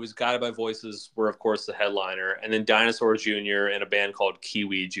Friday, it was Guided by Voices were, of course, the headliner. And then Dinosaur Jr. and a band called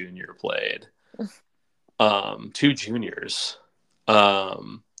Kiwi Jr. played. 2 juniors.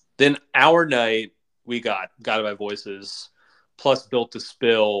 Then our night, we got Guided by Voices, plus Built to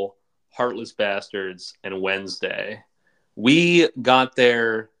Spill, Heartless Bastards, and Wednesday. We got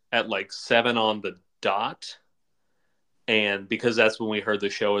there at like 7 on the dot. And because that's when we heard the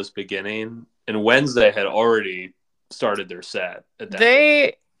show was beginning. And Wednesday had already started their set at that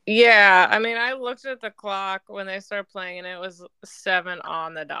point. Yeah, I mean, I looked at the clock when they started playing and it was 7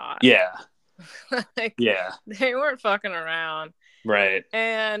 on the dot. Yeah. Like, yeah. They weren't fucking around. Right.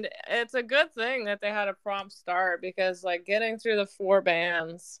 And it's a good thing that they had a prompt start, because like getting through the 4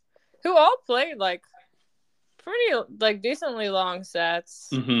 bands who all played like pretty like decently long sets.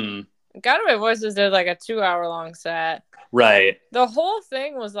 Mm-hmm. Guided by Voices did like a 2-hour long set. Right. The whole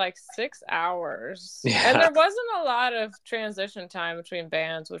thing was like 6 hours. Yeah. And there wasn't a lot of transition time between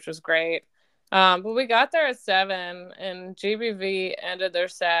bands, which was great. But we got there at 7 and GBV ended their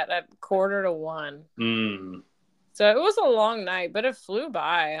set at 12:45. Mm. So it was a long night, but it flew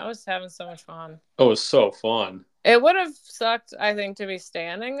by. I was having so much fun. Oh, it was so fun. It would have sucked, I think, to be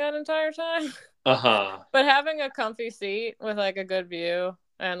standing that entire time. Uh-huh. But having a comfy seat with like a good view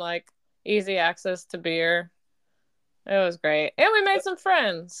and like easy access to beer, it was great. And we made some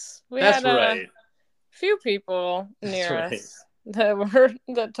friends. We That's had right. a few people near us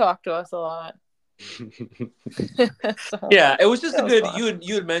that talked to us a lot. So, yeah, it was just a good fun.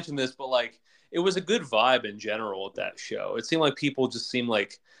 you had mentioned this, but like it was a good vibe in general at that show. It seemed like people just seemed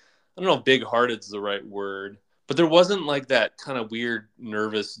like, I don't know if big-hearted is the right word, but there wasn't like that kind of weird,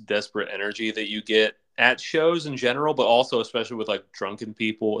 nervous, desperate energy that you get at shows in general, but also especially with like drunken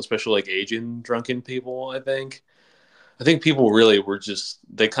people, especially like Asian drunken people. I think people really were just,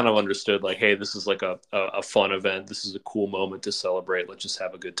 they kind of understood like, hey, this is like a fun event. This is a cool moment to celebrate. Let's just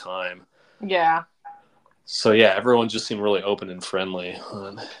have a good time. Yeah. So yeah, everyone just seemed really open and friendly.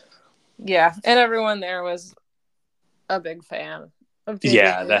 Yeah, and everyone there was a big fan of GBV.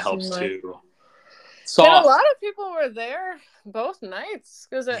 Yeah, that helps too. And a lot of people were there both nights,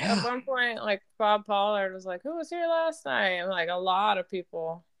 because at one point, like Bob Pollard was like, "Who was here last night?" And like a lot of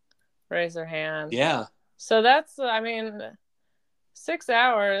people raised their hand. Yeah. So that's, I mean, 6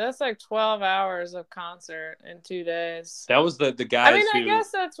 hours. That's like 12 hours of concert in 2 days. That was the guys. I mean, I guess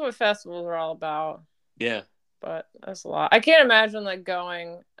that's what festivals are all about. Yeah. But that's a lot. I can't imagine like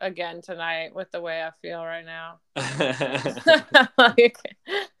going again tonight with the way I feel right now. Like,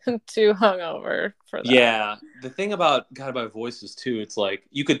 too hungover for that. Yeah. The thing about Guided by Voices too, it's like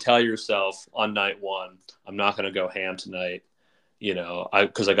you could tell yourself on night 1, I'm not going to go ham tonight. You know,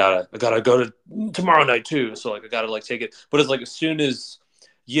 because I gotta go to tomorrow night too. So like I gotta like take it. But it's like as soon as,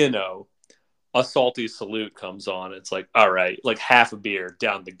 you know, a salty salute comes on, it's like, all right, like half a beer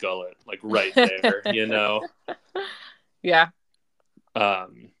down the gullet, like right there, you know? Yeah.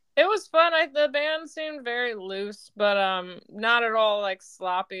 It was fun. The band seemed very loose, but not at all like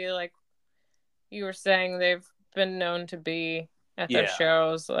sloppy, like you were saying they've been known to be at their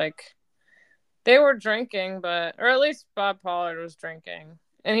shows. Like they were drinking, or at least Bob Pollard was drinking.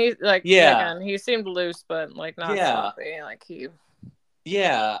 And he like, again, he seemed loose, but like not sloppy. Like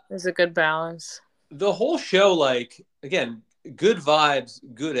there's a good balance. The whole show, like, again, good vibes,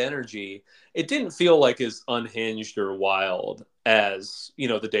 good energy. It didn't feel like as unhinged or wild as, you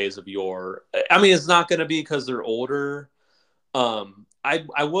know, the days of yore. I mean, it's not going to be because they're older. I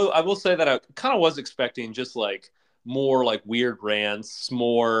will say that I kind of was expecting just like more like weird rants,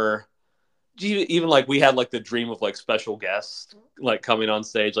 more even like we had like the dream of like special guests like coming on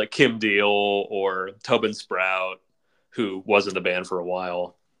stage, like Kim Deal or Tobin Sprout, who was in the band for a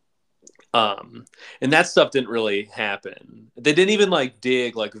while. And that stuff didn't really happen. They didn't even like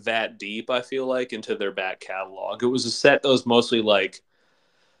dig like that deep, I feel like, into their back catalog. It was a set that was mostly like,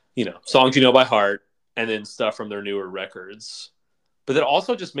 you know, songs you know by heart and then stuff from their newer records. But that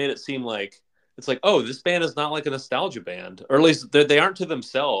also just made it seem like it's like, oh, this band is not like a nostalgia band, or at least they aren't to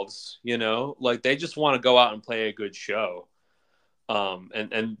themselves, you know, like they just want to go out and play a good show.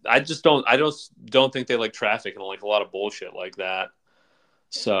 And I just don't think they like traffic and like a lot of bullshit like that.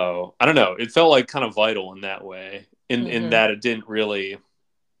 So I don't know. It felt like kind of vital in that way, in that it didn't really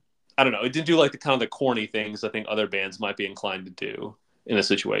I don't know. It didn't do like the kind of the corny things I think other bands might be inclined to do in a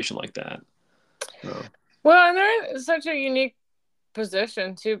situation like that. So. Well, and they're in such a unique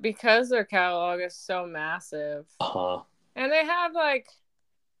position too because their catalog is so massive. Uh-huh. And they have like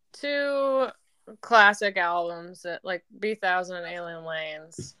 2 classic albums that like B1000 and Alien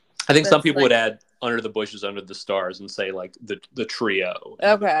Lanes. I think some people would add Under the Bushes, Under the Stars and say like the trio.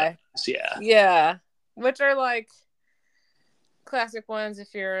 Okay. Yeah. Yeah. Which are like classic ones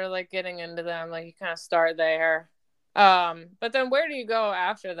if you're like getting into them, like you kind of start there. But then where do you go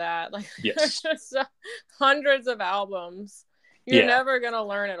after that? Like there's just hundreds of albums. You're never gonna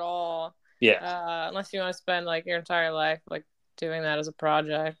learn it all. Yeah. Unless you want to spend like your entire life like doing that as a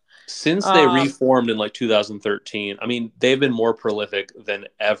project. Since they reformed in like 2013, I mean, they've been more prolific than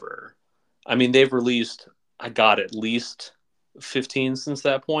ever. I mean, they've released, I got at least 15 since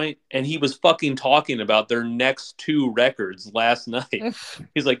that point, and he was fucking talking about their next 2 records last night.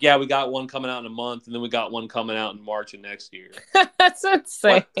 He's like, yeah, we got one coming out in a month, and then we got one coming out in March of next year. That's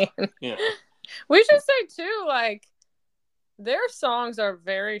insane. Yeah. We should say too, like, their songs are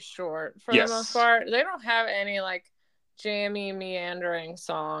very short for the most part. They don't have any like jammy, meandering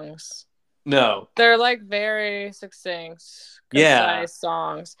songs. No. They're like very succinct, concise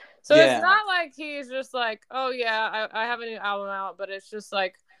songs. So it's not like he's just like, oh yeah, I have a new album out, but it's just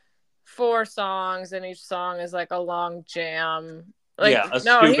like 4 songs and each song is like a long jam. Like, a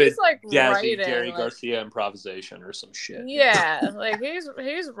stupid he's like jazzy writing Jerry like, Garcia improvisation or some shit. Yeah, like he's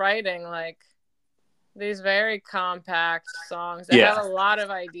writing like these very compact songs that have a lot of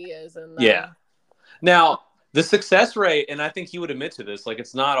ideas in them. Yeah. Now, the success rate, and I think he would admit to this, like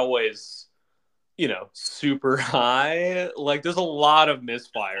it's not always, you know, super high. Like there's a lot of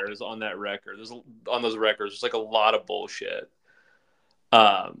misfires on that record. On those records, there's like a lot of bullshit.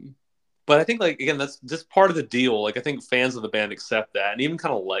 But I think like again, that's just part of the deal. Like I think fans of the band accept that and even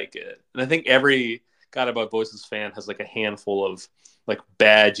kind of like it. And I think every God About Voices fan has like a handful of like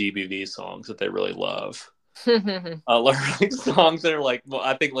bad GBV songs that they really love. Like songs that are like, well,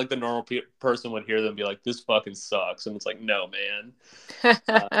 I think like the normal person would hear them and be like, this fucking sucks, and it's like, no, man.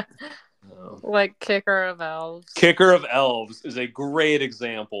 Like Kicker of Elves. Kicker of Elves is a great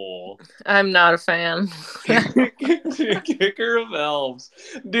example. I'm not a fan. Kicker of Elves,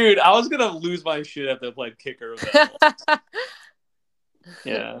 dude, I was gonna lose my shit if they played Kicker of Elves.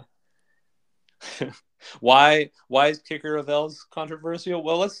 Yeah. Why is Kicker of Elves controversial?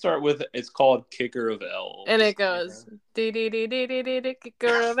 Well, let's start with it's called Kicker of Elves. And it goes dee dee dee dee dee dee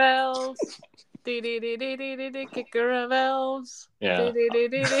Kicker of Elves. Dee dee dee dee dee dee Kicker of Elves. Yeah. Dee dee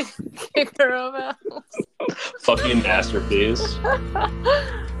dee dee Kicker of Elves. Fucking masterpiece.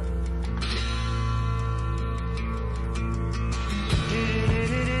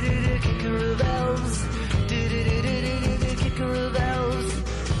 Kicker of Elves. Kicker of Elves.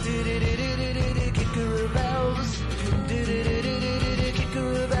 Kicker of Elves,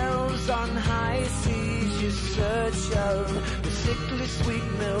 Kicker of Elves on high seas, you search of the sickly sweet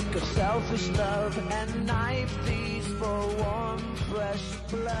milk of selfish love and knife thieves for warm fresh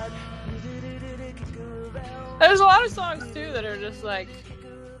blood. There's a lot of songs too that are just like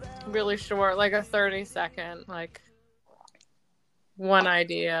really short, like a 30-second, like one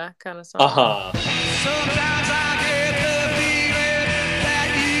idea kind of song. Sometimes I get the feeling that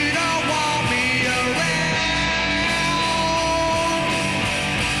you don't want me around.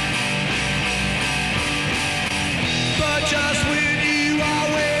 But just when you are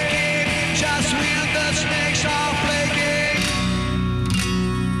waking, just when the snakes are flaking.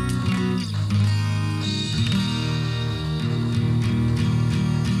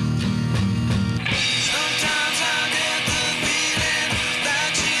 Sometimes I get the feeling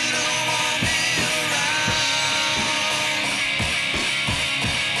that you don't want me around.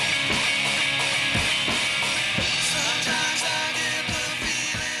 Sometimes I get the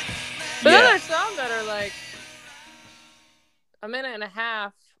feeling. But then there's some that are like a minute and a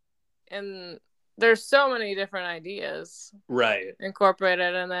half, and there's so many different ideas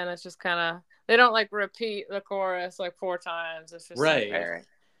incorporated, and then it's just kind of, they don't like repeat the chorus like 4 times. It's just like very...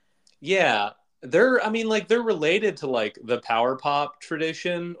 Yeah, they're related to like the power pop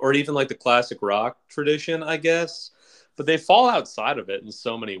tradition or even like the classic rock tradition, I guess, but they fall outside of it in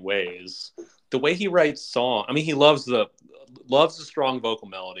so many ways. The way he writes song, I mean, he loves the strong vocal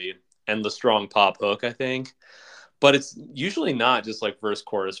melody and the strong pop hook, I think. But it's usually not just like verse,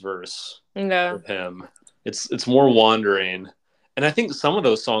 chorus, verse with him. It's more wandering. And I think some of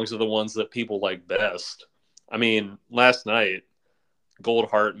those songs are the ones that people like best. I mean, last night,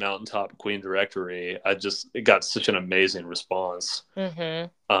 Gold Heart, Mountaintop, Queen Directory, it got such an amazing response. Mm-hmm.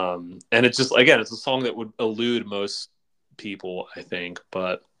 And it's just, again, it's a song that would elude most people, I think.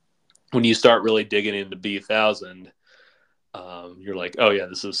 But when you start really digging into B1000, you're like, oh yeah,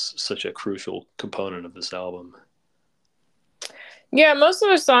 this is such a crucial component of this album. Yeah, most of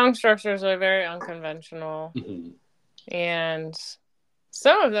the song structures are very unconventional. Mm-hmm. And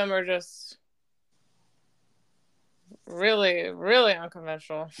some of them are just really, really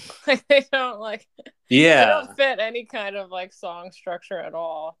unconventional. Like they don't they don't fit any kind of like song structure at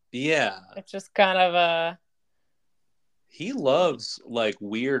all. Yeah. It's just kind of a... He loves like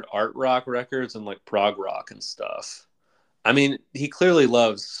weird art rock records and like prog rock and stuff. I mean, he clearly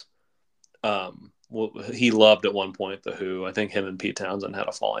loves well, he loved at one point The Who. I think him and Pete Townsend had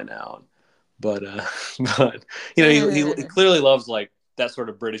a falling out. But but you know, he clearly loves like that sort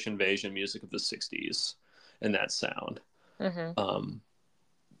of British invasion music of the 60s and that sound. Mm-hmm.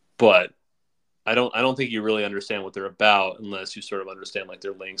 But I don't think you really understand what they're about unless you sort of understand like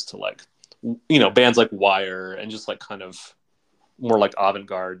their links to like, you know, bands like Wire and just like kind of more like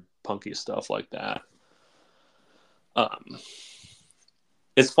avant-garde punky stuff like that.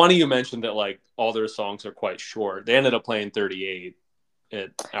 It's funny you mentioned that like all their songs are quite short. They ended up playing 38 at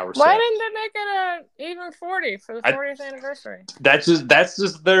our set. Why didn't they make it a even 40 for the 40th anniversary? That's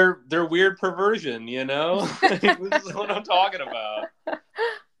just their weird perversion, you know? This is what I'm talking about.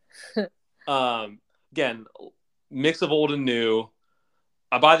 Again, mix of old and new.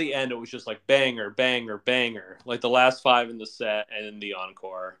 By the end, it was just like banger, banger, banger. Like the last 5 in the set and in the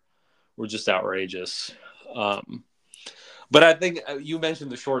encore were just outrageous. But I think you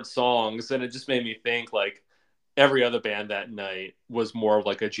mentioned the short songs, and it just made me think like every other band that night was more of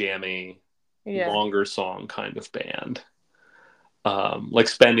like a jammy, longer song kind of band. Like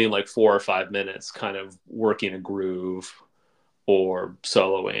spending like 4 or 5 minutes kind of working a groove or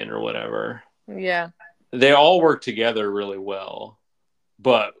soloing or whatever. Yeah. They all worked together really well.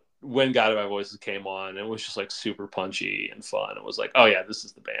 But when Guided by Voices came on, it was just like super punchy and fun. It was like, oh yeah, this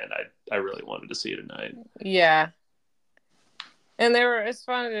is the band I really wanted to see tonight. Yeah. And it's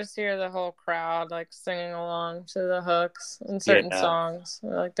fun to just hear the whole crowd like singing along to the hooks in certain songs,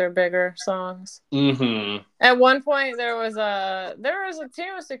 like their bigger songs. Mm-hmm. At one point, there was a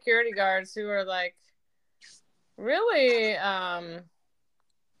team of security guards who were like really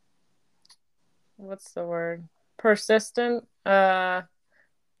what's the word? Persistent,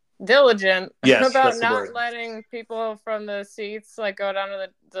 diligent about not letting people from the seats like go down to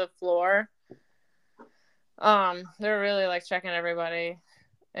the floor. They're really like checking everybody,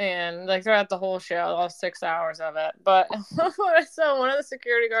 and like throughout the whole show, all 6 hours of it. But so one of the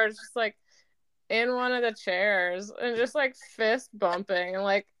security guards just like in one of the chairs and just like fist bumping and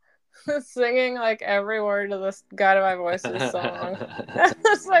like singing like every word of this Guided by Voices song.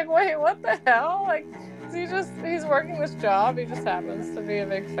 It's like, wait, what the hell? Like, he's working this job. He just happens to be a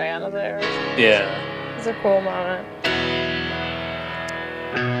big fan of theirs. Yeah, it's a cool moment.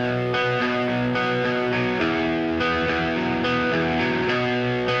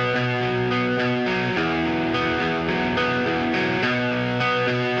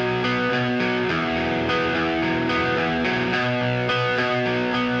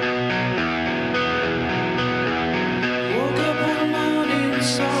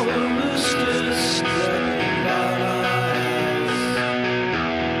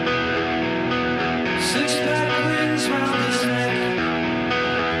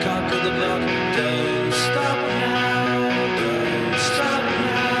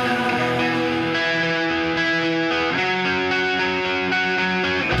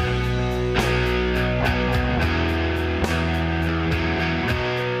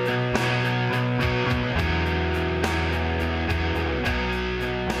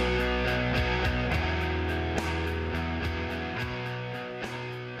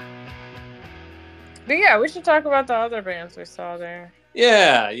 But yeah, we should talk about the other bands we saw there.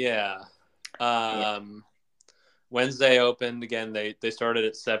 Yeah. Wednesday opened again. They started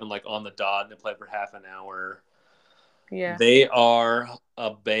at 7, like on the dot, and they played for half an hour. Yeah, they are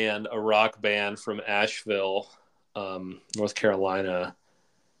a rock band from Asheville, North Carolina,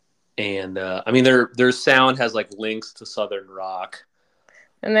 and I mean their sound has like links to Southern rock.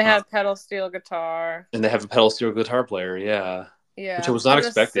 And they have pedal steel guitar. And they have a pedal steel guitar player, yeah. Yeah, which I was not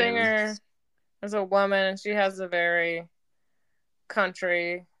expecting. The singer is a woman, and she has a very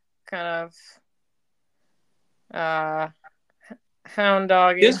country kind of hound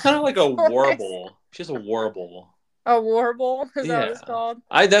dog. It's kind of like a warble. She has a warble. A warble? Is that what it's called?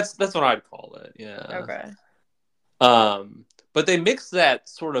 That's what I'd call it. Yeah. Okay. But they mix that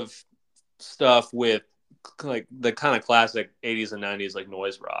sort of stuff with like the kind of classic 80s and 90s like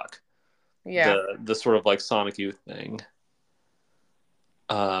noise rock. Yeah. The sort of like Sonic Youth thing.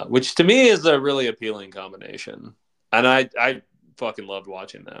 Which to me is a really appealing combination. And I fucking loved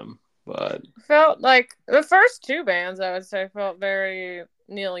watching them. But Felt like the first two bands, I would say, felt very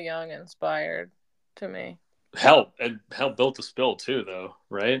Neil Young inspired to me. Hell, and Hell Built to Spill too, though,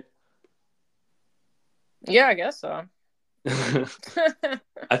 right? Yeah, I guess so.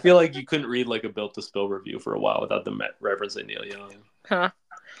 I feel like you couldn't read like a Built to Spill review for a while without them referencing Neil Young. Huh.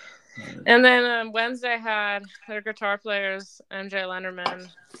 And then Wednesday had their guitar players, MJ Lenderman,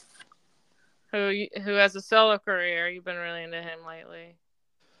 who has a solo career. You've been really into him lately.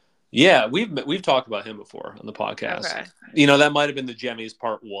 Yeah, we've talked about him before on the podcast. Okay. You know, that might have been the Jemmys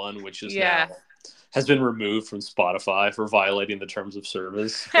Part 1, which is now has been removed from Spotify for violating the terms of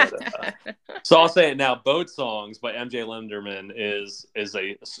service. But, so I'll say it now. Boat Songs by MJ Lenderman is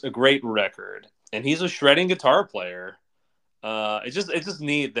a great record, and he's a shredding guitar player. It's just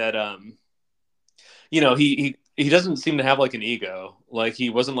neat that you know, he doesn't seem to have like an ego. Like he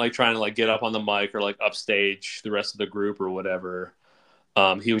wasn't like trying to like get up on the mic or like upstage the rest of the group or whatever.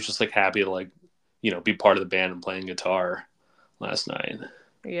 He was just like happy to like, you know, be part of the band and playing guitar last night.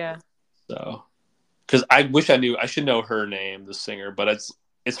 Yeah. So, because I should know her name, the singer, but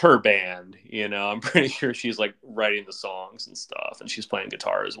it's her band. You know, I'm pretty sure she's like writing the songs and stuff, and she's playing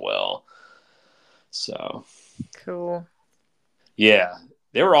guitar as well. So cool. Yeah,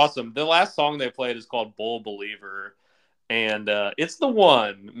 they were awesome. The last song they played is called "Bull Believer," and it's the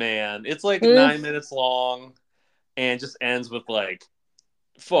one, man. It's like 9 minutes long, and just ends with like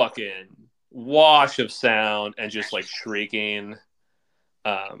fucking wash of sound and just like shrieking.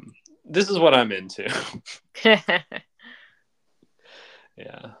 This is what I'm into. Yeah.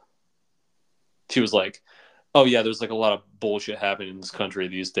 She was like, oh yeah, there's like a lot of bullshit happening in this country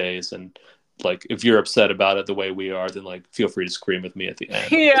these days, and like if you're upset about it the way we are, then like feel free to scream with me at the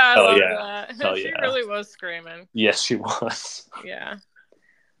end. Yeah, I love yeah. that. Hell She yeah. really was screaming. Yes, she was. Yeah.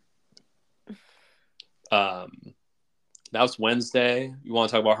 That was Wednesday. You want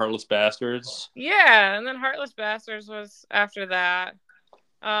to talk about Heartless Bastards? Yeah, and then Heartless Bastards was after that.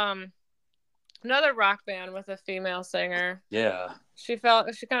 Another rock band with a female singer. Yeah. She kind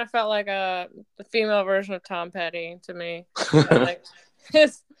of felt like the female version of Tom Petty to me. Like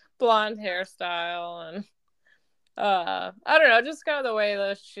his blonde hairstyle and I don't know, just kind of the way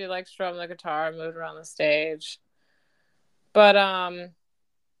that she like strummed the guitar and moved around the stage. But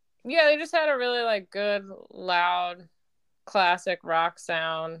yeah, they just had a really like good, loud, classic rock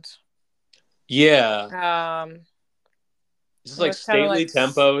sound. Yeah. Just like stately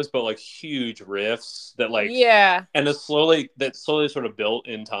tempos, but like huge riffs that like and slowly sort of built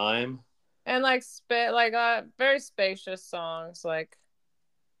in time. And like very spacious songs, like,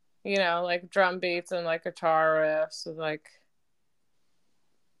 you know, like drum beats and like guitar riffs with like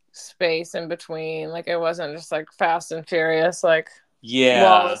space in between. Like it wasn't just like fast and furious, like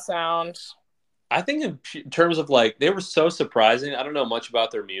wall of sound. I think in terms of like they were so surprising. I don't know much about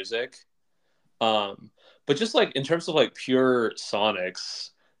their music. But just like in terms of like pure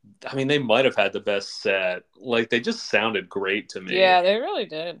sonics, I mean, they might have had the best set. Like they just sounded great to me. Yeah, they really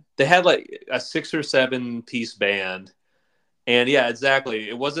did. They had like a 6 or 7 piece band. And yeah, exactly.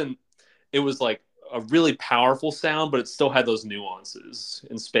 It was like a really powerful sound, but it still had those nuances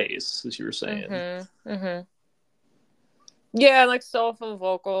in space, as you were saying. Mm-hmm. Yeah, like soulful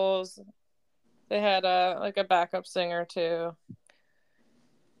vocals. They had like a backup singer too.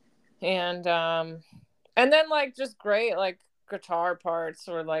 And then like just great like guitar parts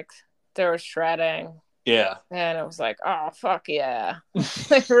where like they were shredding. Yeah. And it was like, oh fuck yeah.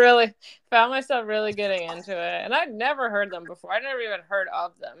 Like really found myself really getting into it. And I'd never heard them before. I'd never even heard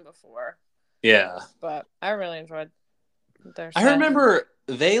of them before. Yeah. But I really enjoyed their set. I remember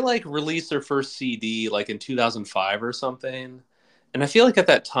they like released their first CD like in 2005 or something. And I feel like at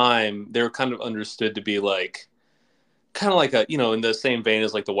that time they were kind of understood to be like kind of like a, you know, in the same vein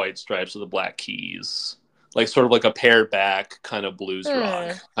as like the White Stripes or the Black Keys, like sort of like a pared back kind of blues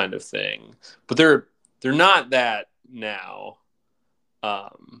rock kind of thing. But they're not that now.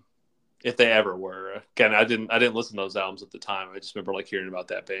 If they ever were. Again, I didn't listen to those albums at the time. I just remember like hearing about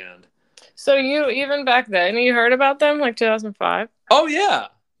that band. So you even back then you heard about them like 2005? Oh yeah.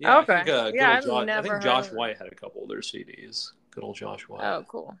 Yeah. Okay. I think Josh White had a couple of their CDs. Good old Josh White. Oh,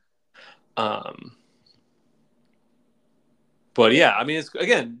 cool. But yeah, I mean, it's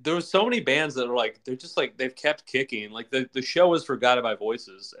again, there was so many bands that are like, they're just like, they've kept kicking. Like the show was Forgotten by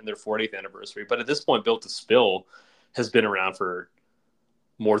Voices and their 40th anniversary. But at this point, Built to Spill has been around for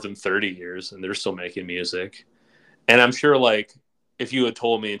more than 30 years and they're still making music. And I'm sure like, if you had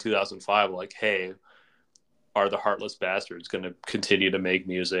told me in 2005, like, hey, are the Heartless Bastards going to continue to make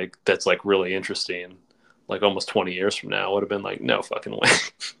music that's like really interesting, like almost 20 years from now, I would have been like, no fucking way.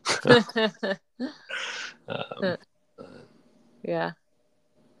 Yeah.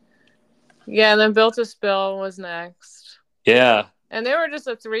 Yeah, and then Built to Spill was next. Yeah. And they were just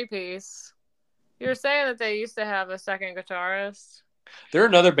a 3-piece. You were saying that they used to have a second guitarist. They're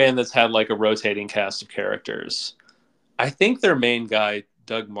another band that's had like a rotating cast of characters. I think their main guy,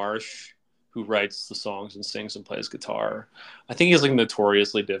 Doug Marsh, who writes the songs and sings and plays guitar, I think he's like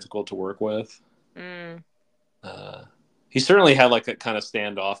notoriously difficult to work with. He certainly had like a kind of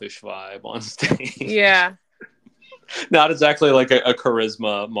standoffish vibe on stage. Yeah. Not exactly like a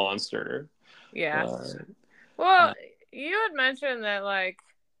charisma monster. Yeah. Well, you had mentioned that like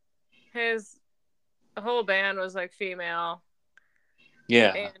his whole band was like female.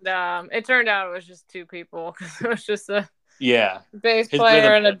 Yeah. And it turned out it was just 2 people because it was just a bass His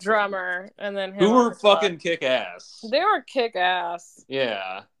player and a drummer, and then him who were fucking kick ass. They were kick ass.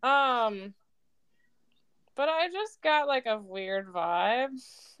 Yeah. But I just got like a weird vibe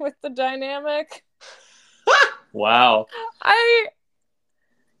with the dynamic. Wow. I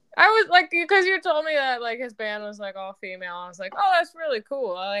was like, because you told me that like his band was like all female. I was like, oh, that's really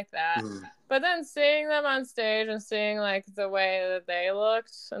cool. I like that. But then seeing them on stage and seeing like the way that they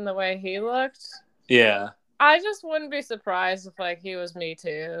looked and the way he looked, yeah, I just wouldn't be surprised if like he was Me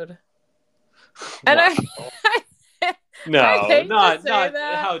Too'd. And no, not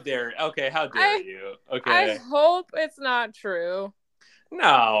that. How dare? Okay, how dare you? Okay, I hope it's not true.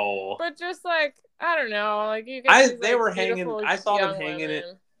 No, but just like I don't know, like you can. They were hanging. I saw them hanging it.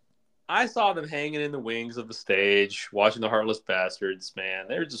 I saw them hanging in the wings of the stage, watching the Heartless Bastards. Man,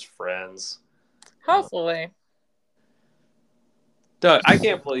 they were just friends. Hopefully. Doug, I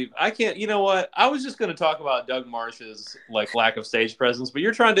can't. You know what? I was just going to talk about Doug Marsh's like lack of stage presence, but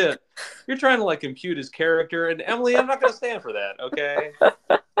you're trying to like impute his character, and Emily, I'm not going to stand for that. Okay. It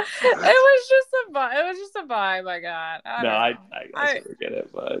was just a vibe I got. I get it,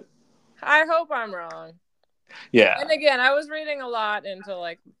 but I hope I'm wrong. Yeah. And again, I was reading a lot into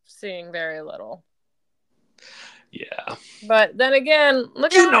like seeing very little. Yeah. But then again,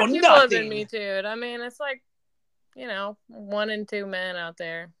 look how many people have been Me Too'd. I mean, it's like, 1 in 2 men out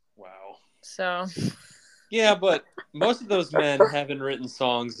there. Wow. So. Yeah, but most of those men haven't written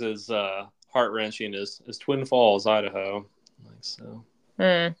songs as heart-wrenching as Twin Falls, Idaho. Like so.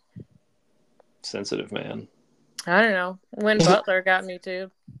 Sensitive man. I don't know. Win Butler got Me Too'd.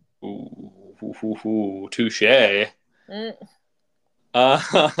 Ooh, touche. Built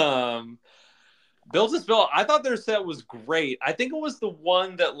to Spill, I thought their set was great. I think it was the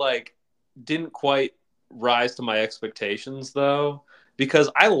one that like didn't quite rise to my expectations though, because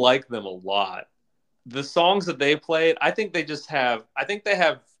I like them a lot. The songs that they played, I think they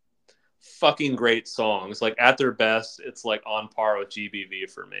have fucking great songs. Like at their best, it's like on par with GBV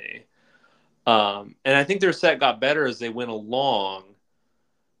for me. And I think their set got better as they went along.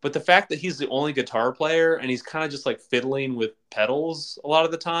 But the fact that he's the only guitar player and he's kind of just like fiddling with pedals a lot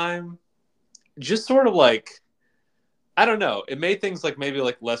of the time, just sort of like, I don't know. It made things like maybe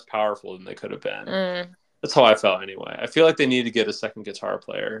like less powerful than they could have been. That's how I felt anyway. I feel like they need to get a second guitar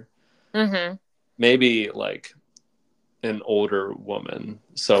player. Mm-hmm. Maybe like an older woman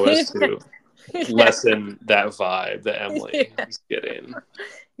so as to lessen that vibe that Emily is getting.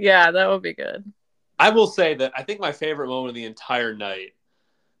 Yeah, that would be good. I will say that I think my favorite moment of the entire night,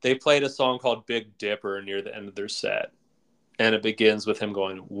 they played a song called Big Dipper near the end of their set. And it begins with him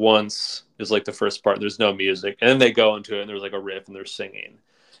going, once is like the first part. There's no music. And then they go into it and there's like a riff and they're singing.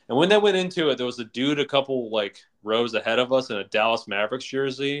 And when they went into it, there was a dude a couple like rows ahead of us in a Dallas Mavericks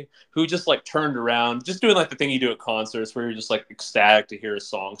jersey who just like turned around, just doing like the thing you do at concerts where you're just like ecstatic to hear a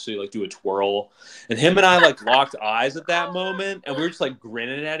song. So you like do a twirl. And him and I like locked eyes at that moment. And we were just like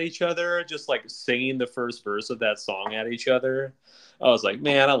grinning at each other, just like singing the first verse of that song at each other. I was like,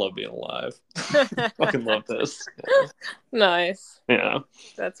 man, I love being alive. Fucking love this. Yeah. Nice. Yeah.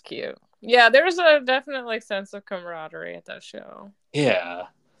 That's cute. Yeah, there's a definite like sense of camaraderie at that show. Yeah.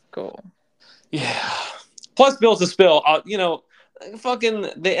 Cool. Yeah. Plus, Built to Spill,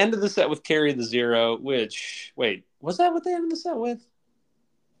 fucking, they ended the set with Carry the Zero, which, wait, was that what they ended the set with?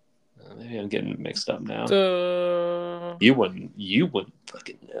 Maybe I'm getting mixed up now. You wouldn't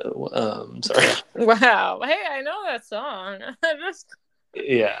fucking know. Sorry. Wow. Hey, I know that song.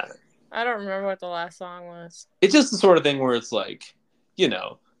 Yeah. I don't remember what the last song was. It's just the sort of thing where it's like,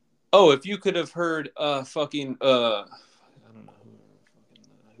 if you could have heard I don't know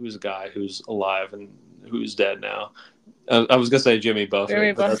who's a guy who's alive and who's dead now. I was gonna say Jimmy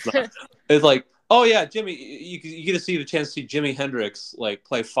Buffett. But that's not. It's like, oh yeah, Jimmy. You get to see the chance to see Jimi Hendrix like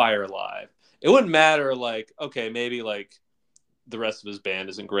play Fire live. It wouldn't matter like, okay, maybe like the rest of his band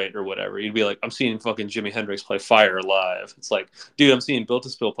isn't great or whatever. You'd be like, I'm seeing fucking Jimi Hendrix play Fire live. It's like, dude, I'm seeing Built to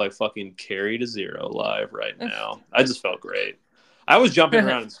Spill play fucking Carry to Zero live right now. I just felt great. I was jumping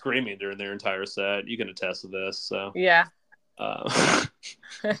around and screaming during their entire set. You can attest to this. So Yeah. Right.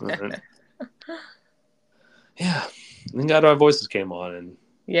 Yeah. And then God Our Voices came on and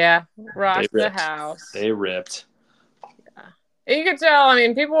Yeah, rocked they the ripped. house. They ripped. Yeah. You could tell, I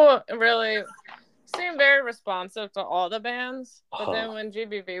mean, people really seemed very responsive to all the bands. But then when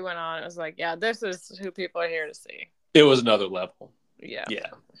GBV went on, it was like, yeah, this is who people are here to see. It was another level. Yeah. Yeah.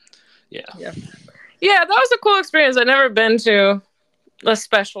 Yeah. Yeah. Yeah, that was a cool experience. I'd never been to a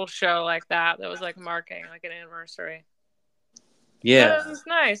special show like that was like marking like an anniversary. Yeah. But it was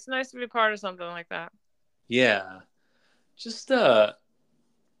nice to be part of something like that. Yeah. Just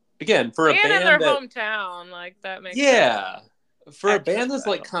again, for a And band in their that hometown, like that makes for a extra band that's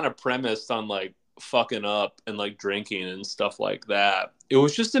like special. kind of premised on like fucking up and like drinking and stuff like that, it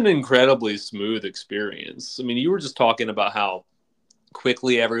was just an incredibly smooth experience. I mean, you were just talking about how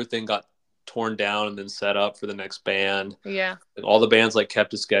quickly everything got torn down and then set up for the next band. Yeah. All the bands like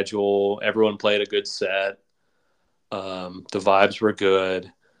kept a schedule. Everyone played a good set. The vibes were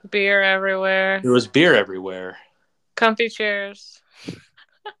good. Beer everywhere. There was beer everywhere. Comfy chairs.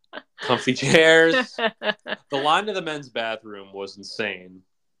 Comfy chairs. The line to the men's bathroom was insane.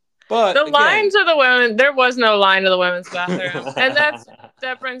 But the line to the women, there was no line to the women's bathroom. And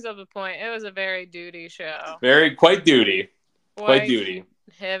that brings up the point. It was a very duty show. Quite duty. Quite duty.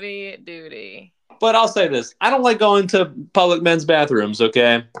 Heavy duty. But I'll say this. I don't like going to public men's bathrooms,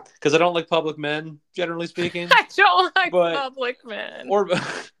 okay? Because I don't like public men, generally speaking. I don't like public men.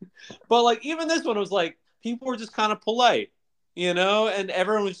 But like even this one was like, people were just kind of polite, you know? And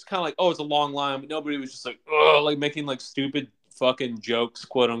everyone was just kind of like, oh, it's a long line. But nobody was just like, oh, like making like stupid fucking jokes,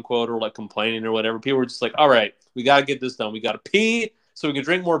 quote unquote, or like complaining or whatever. People were just like, all right, we got to get this done. We got to pee so we can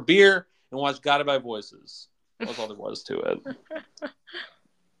drink more beer and watch Guided by Voices. That's all there was to it.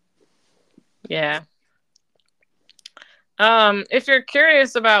 Yeah. If you're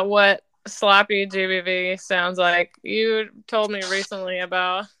curious about what sloppy GBV sounds like, you told me recently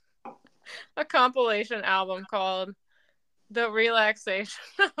about a compilation album called The Relaxation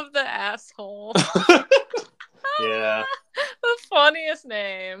of the Asshole. Yeah. The funniest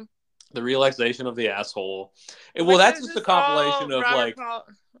name. The Relaxation of the Asshole. Well, that's just a compilation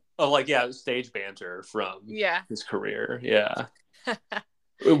of stage banter from his career. Yeah.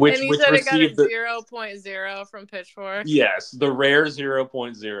 Which said it got a 0.0 from Pitchfork. Yes, the rare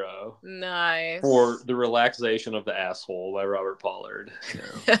 0.0. Nice. For The Relaxation of the Asshole by Robert Pollard.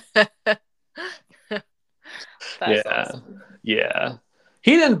 That's awesome. Yeah.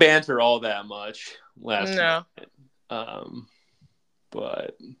 He didn't banter all that much last night.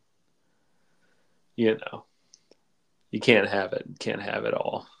 But you know, you can't have it. Can't have it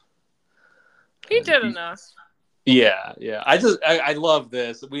all. He did enough. Yeah. I love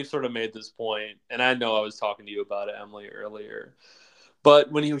this. We've sort of made this point, and I know I was talking to you about it, Emily, earlier.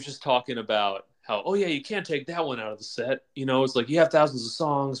 But when he was just talking about how, oh yeah, you can't take that one out of the set. You know, it's like you have thousands of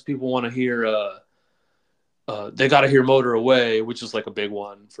songs. People want to hear. They got to hear "Motor Away," which is like a big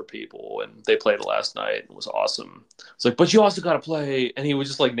one for people, and they played it last night. It was awesome. It's like, but you also got to play, and he would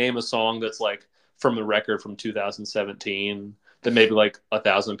just like name a song that's like from the record from 2017 that maybe like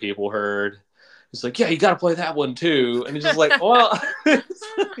 1,000 people heard. It's like, yeah, you got to play that one too. And it's just like, well, it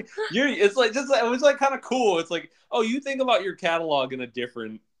was like kind of cool. It's like, oh, you think about your catalog in a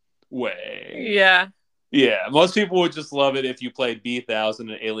different way. Yeah. Yeah. Most people would just love it if you played B1000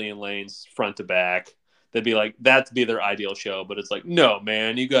 and Alien Lanes front to back. They'd be like, that'd be their ideal show. But it's like, no,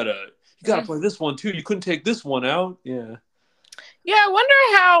 man, you gotta play this one too. You couldn't take this one out. Yeah. Yeah, I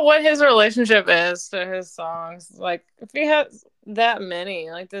wonder what his relationship is to his songs. Like, if he has that many,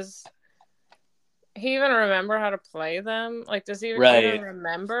 like, does he even remember how to play them? Like, does he even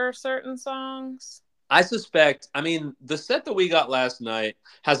remember certain songs? I suspect, I mean, the set that we got last night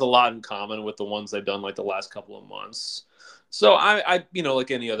has a lot in common with the ones they've done like the last couple of months. So I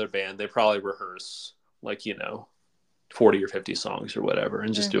like any other band, they probably rehearse like, 40 or 50 songs or whatever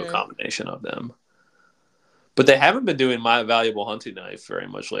and just do a combination of them. But they haven't been doing My Valuable Hunting Knife very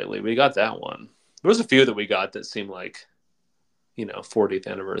much lately. We got that one. There was a few that we got that seemed like, 40th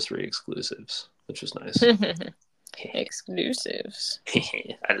anniversary exclusives, which was nice. Exclusives.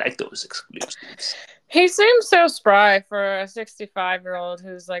 I like those exclusives. He seems so spry for a 65-year-old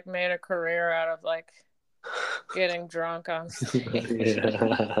who's like made a career out of like getting drunk on stage.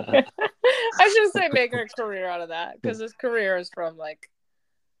 I should say make a career out of that because his career is from like,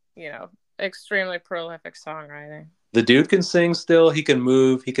 extremely prolific songwriting. The dude can sing still. He can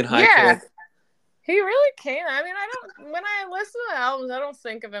move. He can high kick. He really can. I mean, when I listen to albums, I don't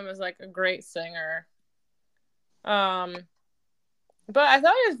think of him as like a great singer. But I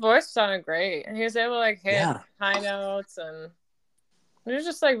thought his voice sounded great, and he was able to like hit high notes, and He was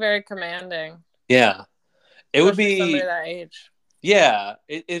just like very commanding. Yeah. It would Especially somebody be, that age. yeah,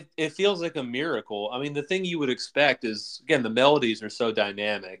 it feels like a miracle. I mean, the thing you would expect is, again, the melodies are so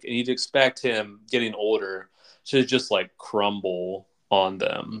dynamic, and you'd expect him getting older to just like crumble on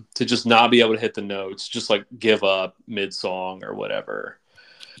them, to just not be able to hit the notes, just like give up mid-song or whatever.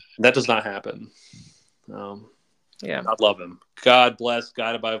 That does not happen. Yeah. God love him. God bless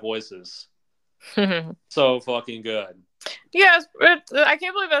Guided by Voices. So fucking good. Yes, I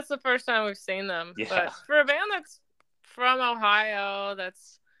can't believe that's the first time we've seen them. Yeah. But for a band that's from Ohio,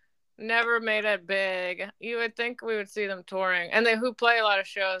 that's never made it big, you would think we would see them touring. And they who play a lot of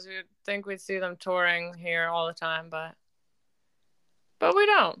shows, you would think we'd see them touring here all the time, but we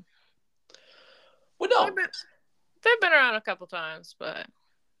don't. We don't. They've been around a couple times, but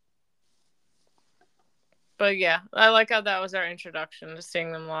yeah, I like how that was our introduction to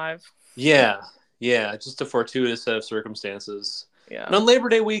seeing them live. Yeah, just a fortuitous set of circumstances. Yeah. And on Labor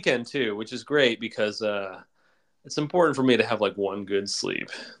Day weekend too, which is great because it's important for me to have like one good sleep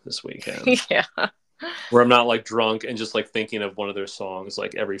this weekend. Yeah. Where I'm not like drunk and just like thinking of one of their songs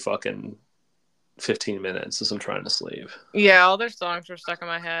like every fucking 15 minutes as I'm trying to sleep. Yeah, all their songs were stuck in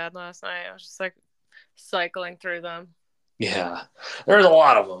my head last night. I was just like cycling through them. Yeah, there's a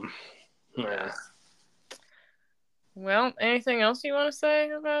lot of them. Yeah. Well, anything else you want to say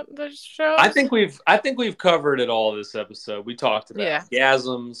about the show? I think we've covered it all this episode. We talked about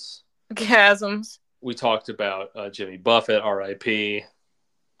gasms. We talked about Jimmy Buffett, R.I.P.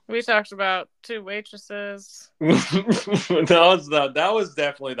 We talked about 2 waitresses. That was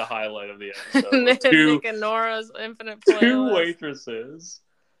definitely the highlight of the episode. Nick and Nora's infinite playlist. 2 waitresses.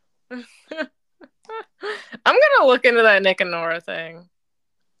 I'm gonna look into that Nick and Nora thing.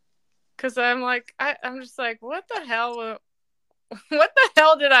 Cause I'm like, I'm just like, what the hell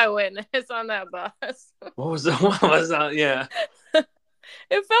did I witness on that bus? What was that? Yeah.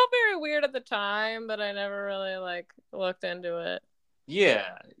 It felt very weird at the time, but I never really like looked into it.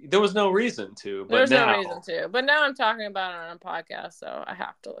 Yeah, there was no reason to. But no reason to. But now I'm talking about it on a podcast, so I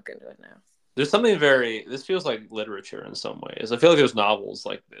have to look into it now. There's something this feels like literature in some ways. I feel like there's novels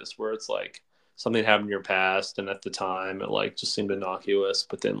like this where it's like something happened in your past, and at the time it like just seemed innocuous,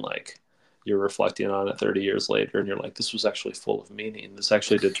 but then like you're reflecting on it 30 years later, and you're like, this was actually full of meaning. This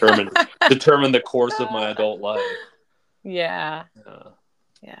actually determined the course of my adult life. Yeah.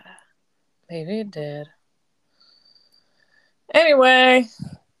 Yeah. Maybe it did. Anyway,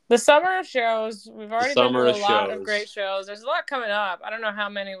 the summer of shows. We've already been to a lot of great shows. There's a lot coming up. I don't know how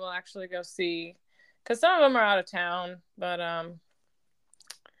many we'll actually go see, because some of them are out of town. But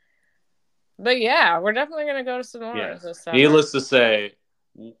yeah, we're definitely gonna go to some more this summer. Needless to say,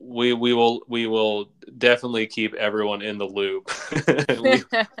 we will definitely keep everyone in the loop.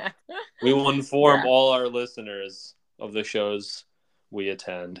 we will inform all our listeners of the shows we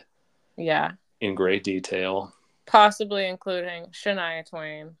attend. Yeah. In great detail. Possibly including Shania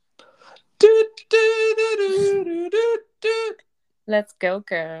Twain. Let's go,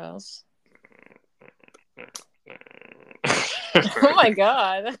 girls. Oh my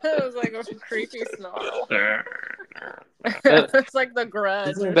god. That was like a creepy snarl. It's like The Grudge.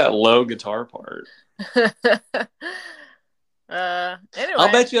 It's like that low guitar part. Anyway.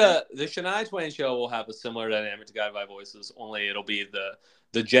 I'll bet you the Shania Twain show will have a similar dynamic to Guided by Voices, only it'll be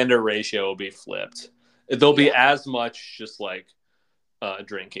the gender ratio will be flipped. There'll be as much just like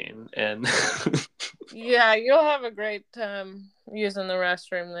drinking and yeah, you'll have a great time using the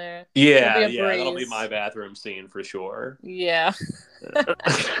restroom there. Yeah, that'll be my bathroom scene for sure. Yeah.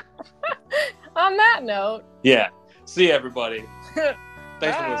 On that note. Yeah. See you, everybody.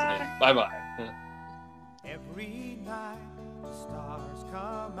 Thanks for listening. Bye-bye. Every night the stars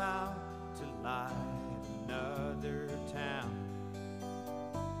come out to light another town.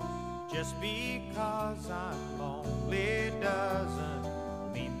 Just because I'm lonely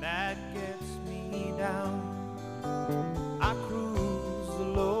doesn't mean that gets me down. I cruise the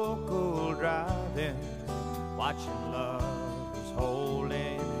local drive-in, watching lovers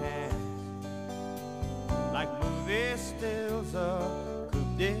holding hands, like movie stills of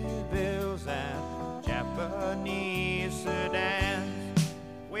coupe de villes and Japanese sedans.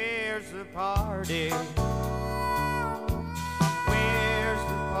 Where's the party? Where's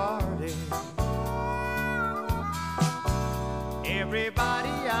the party? Everybody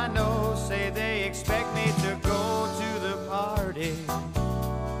I know say they expect me to go to the party.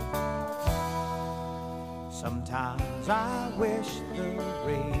 Sometimes I wish the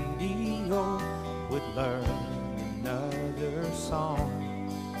radio would learn another song.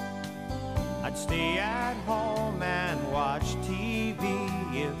 I'd stay at home and watch TV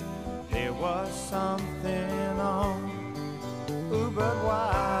if there was something on. Ooh, but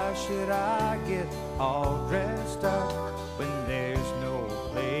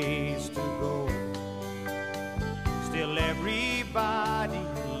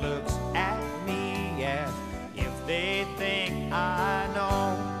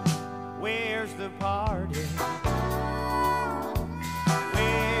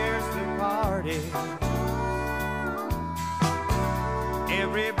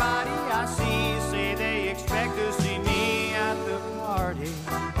Everybody I see say they expect to see me at the party.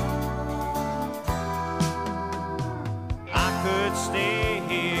 I could stay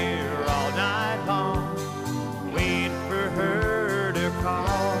here all night long, waiting for her to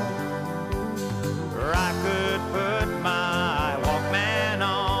call. Or I could put my Walkman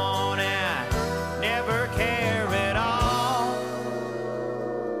on and never care at all.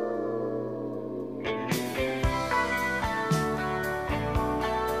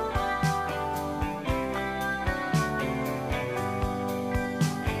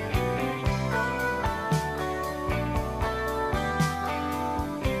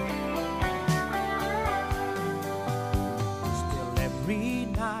 Still every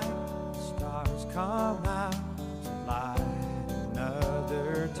night stars come out to light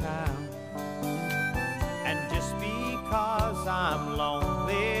another town. And just because I'm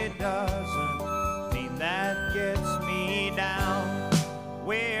lonely doesn't mean that gets me down.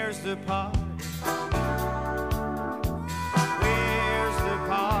 Where's the party?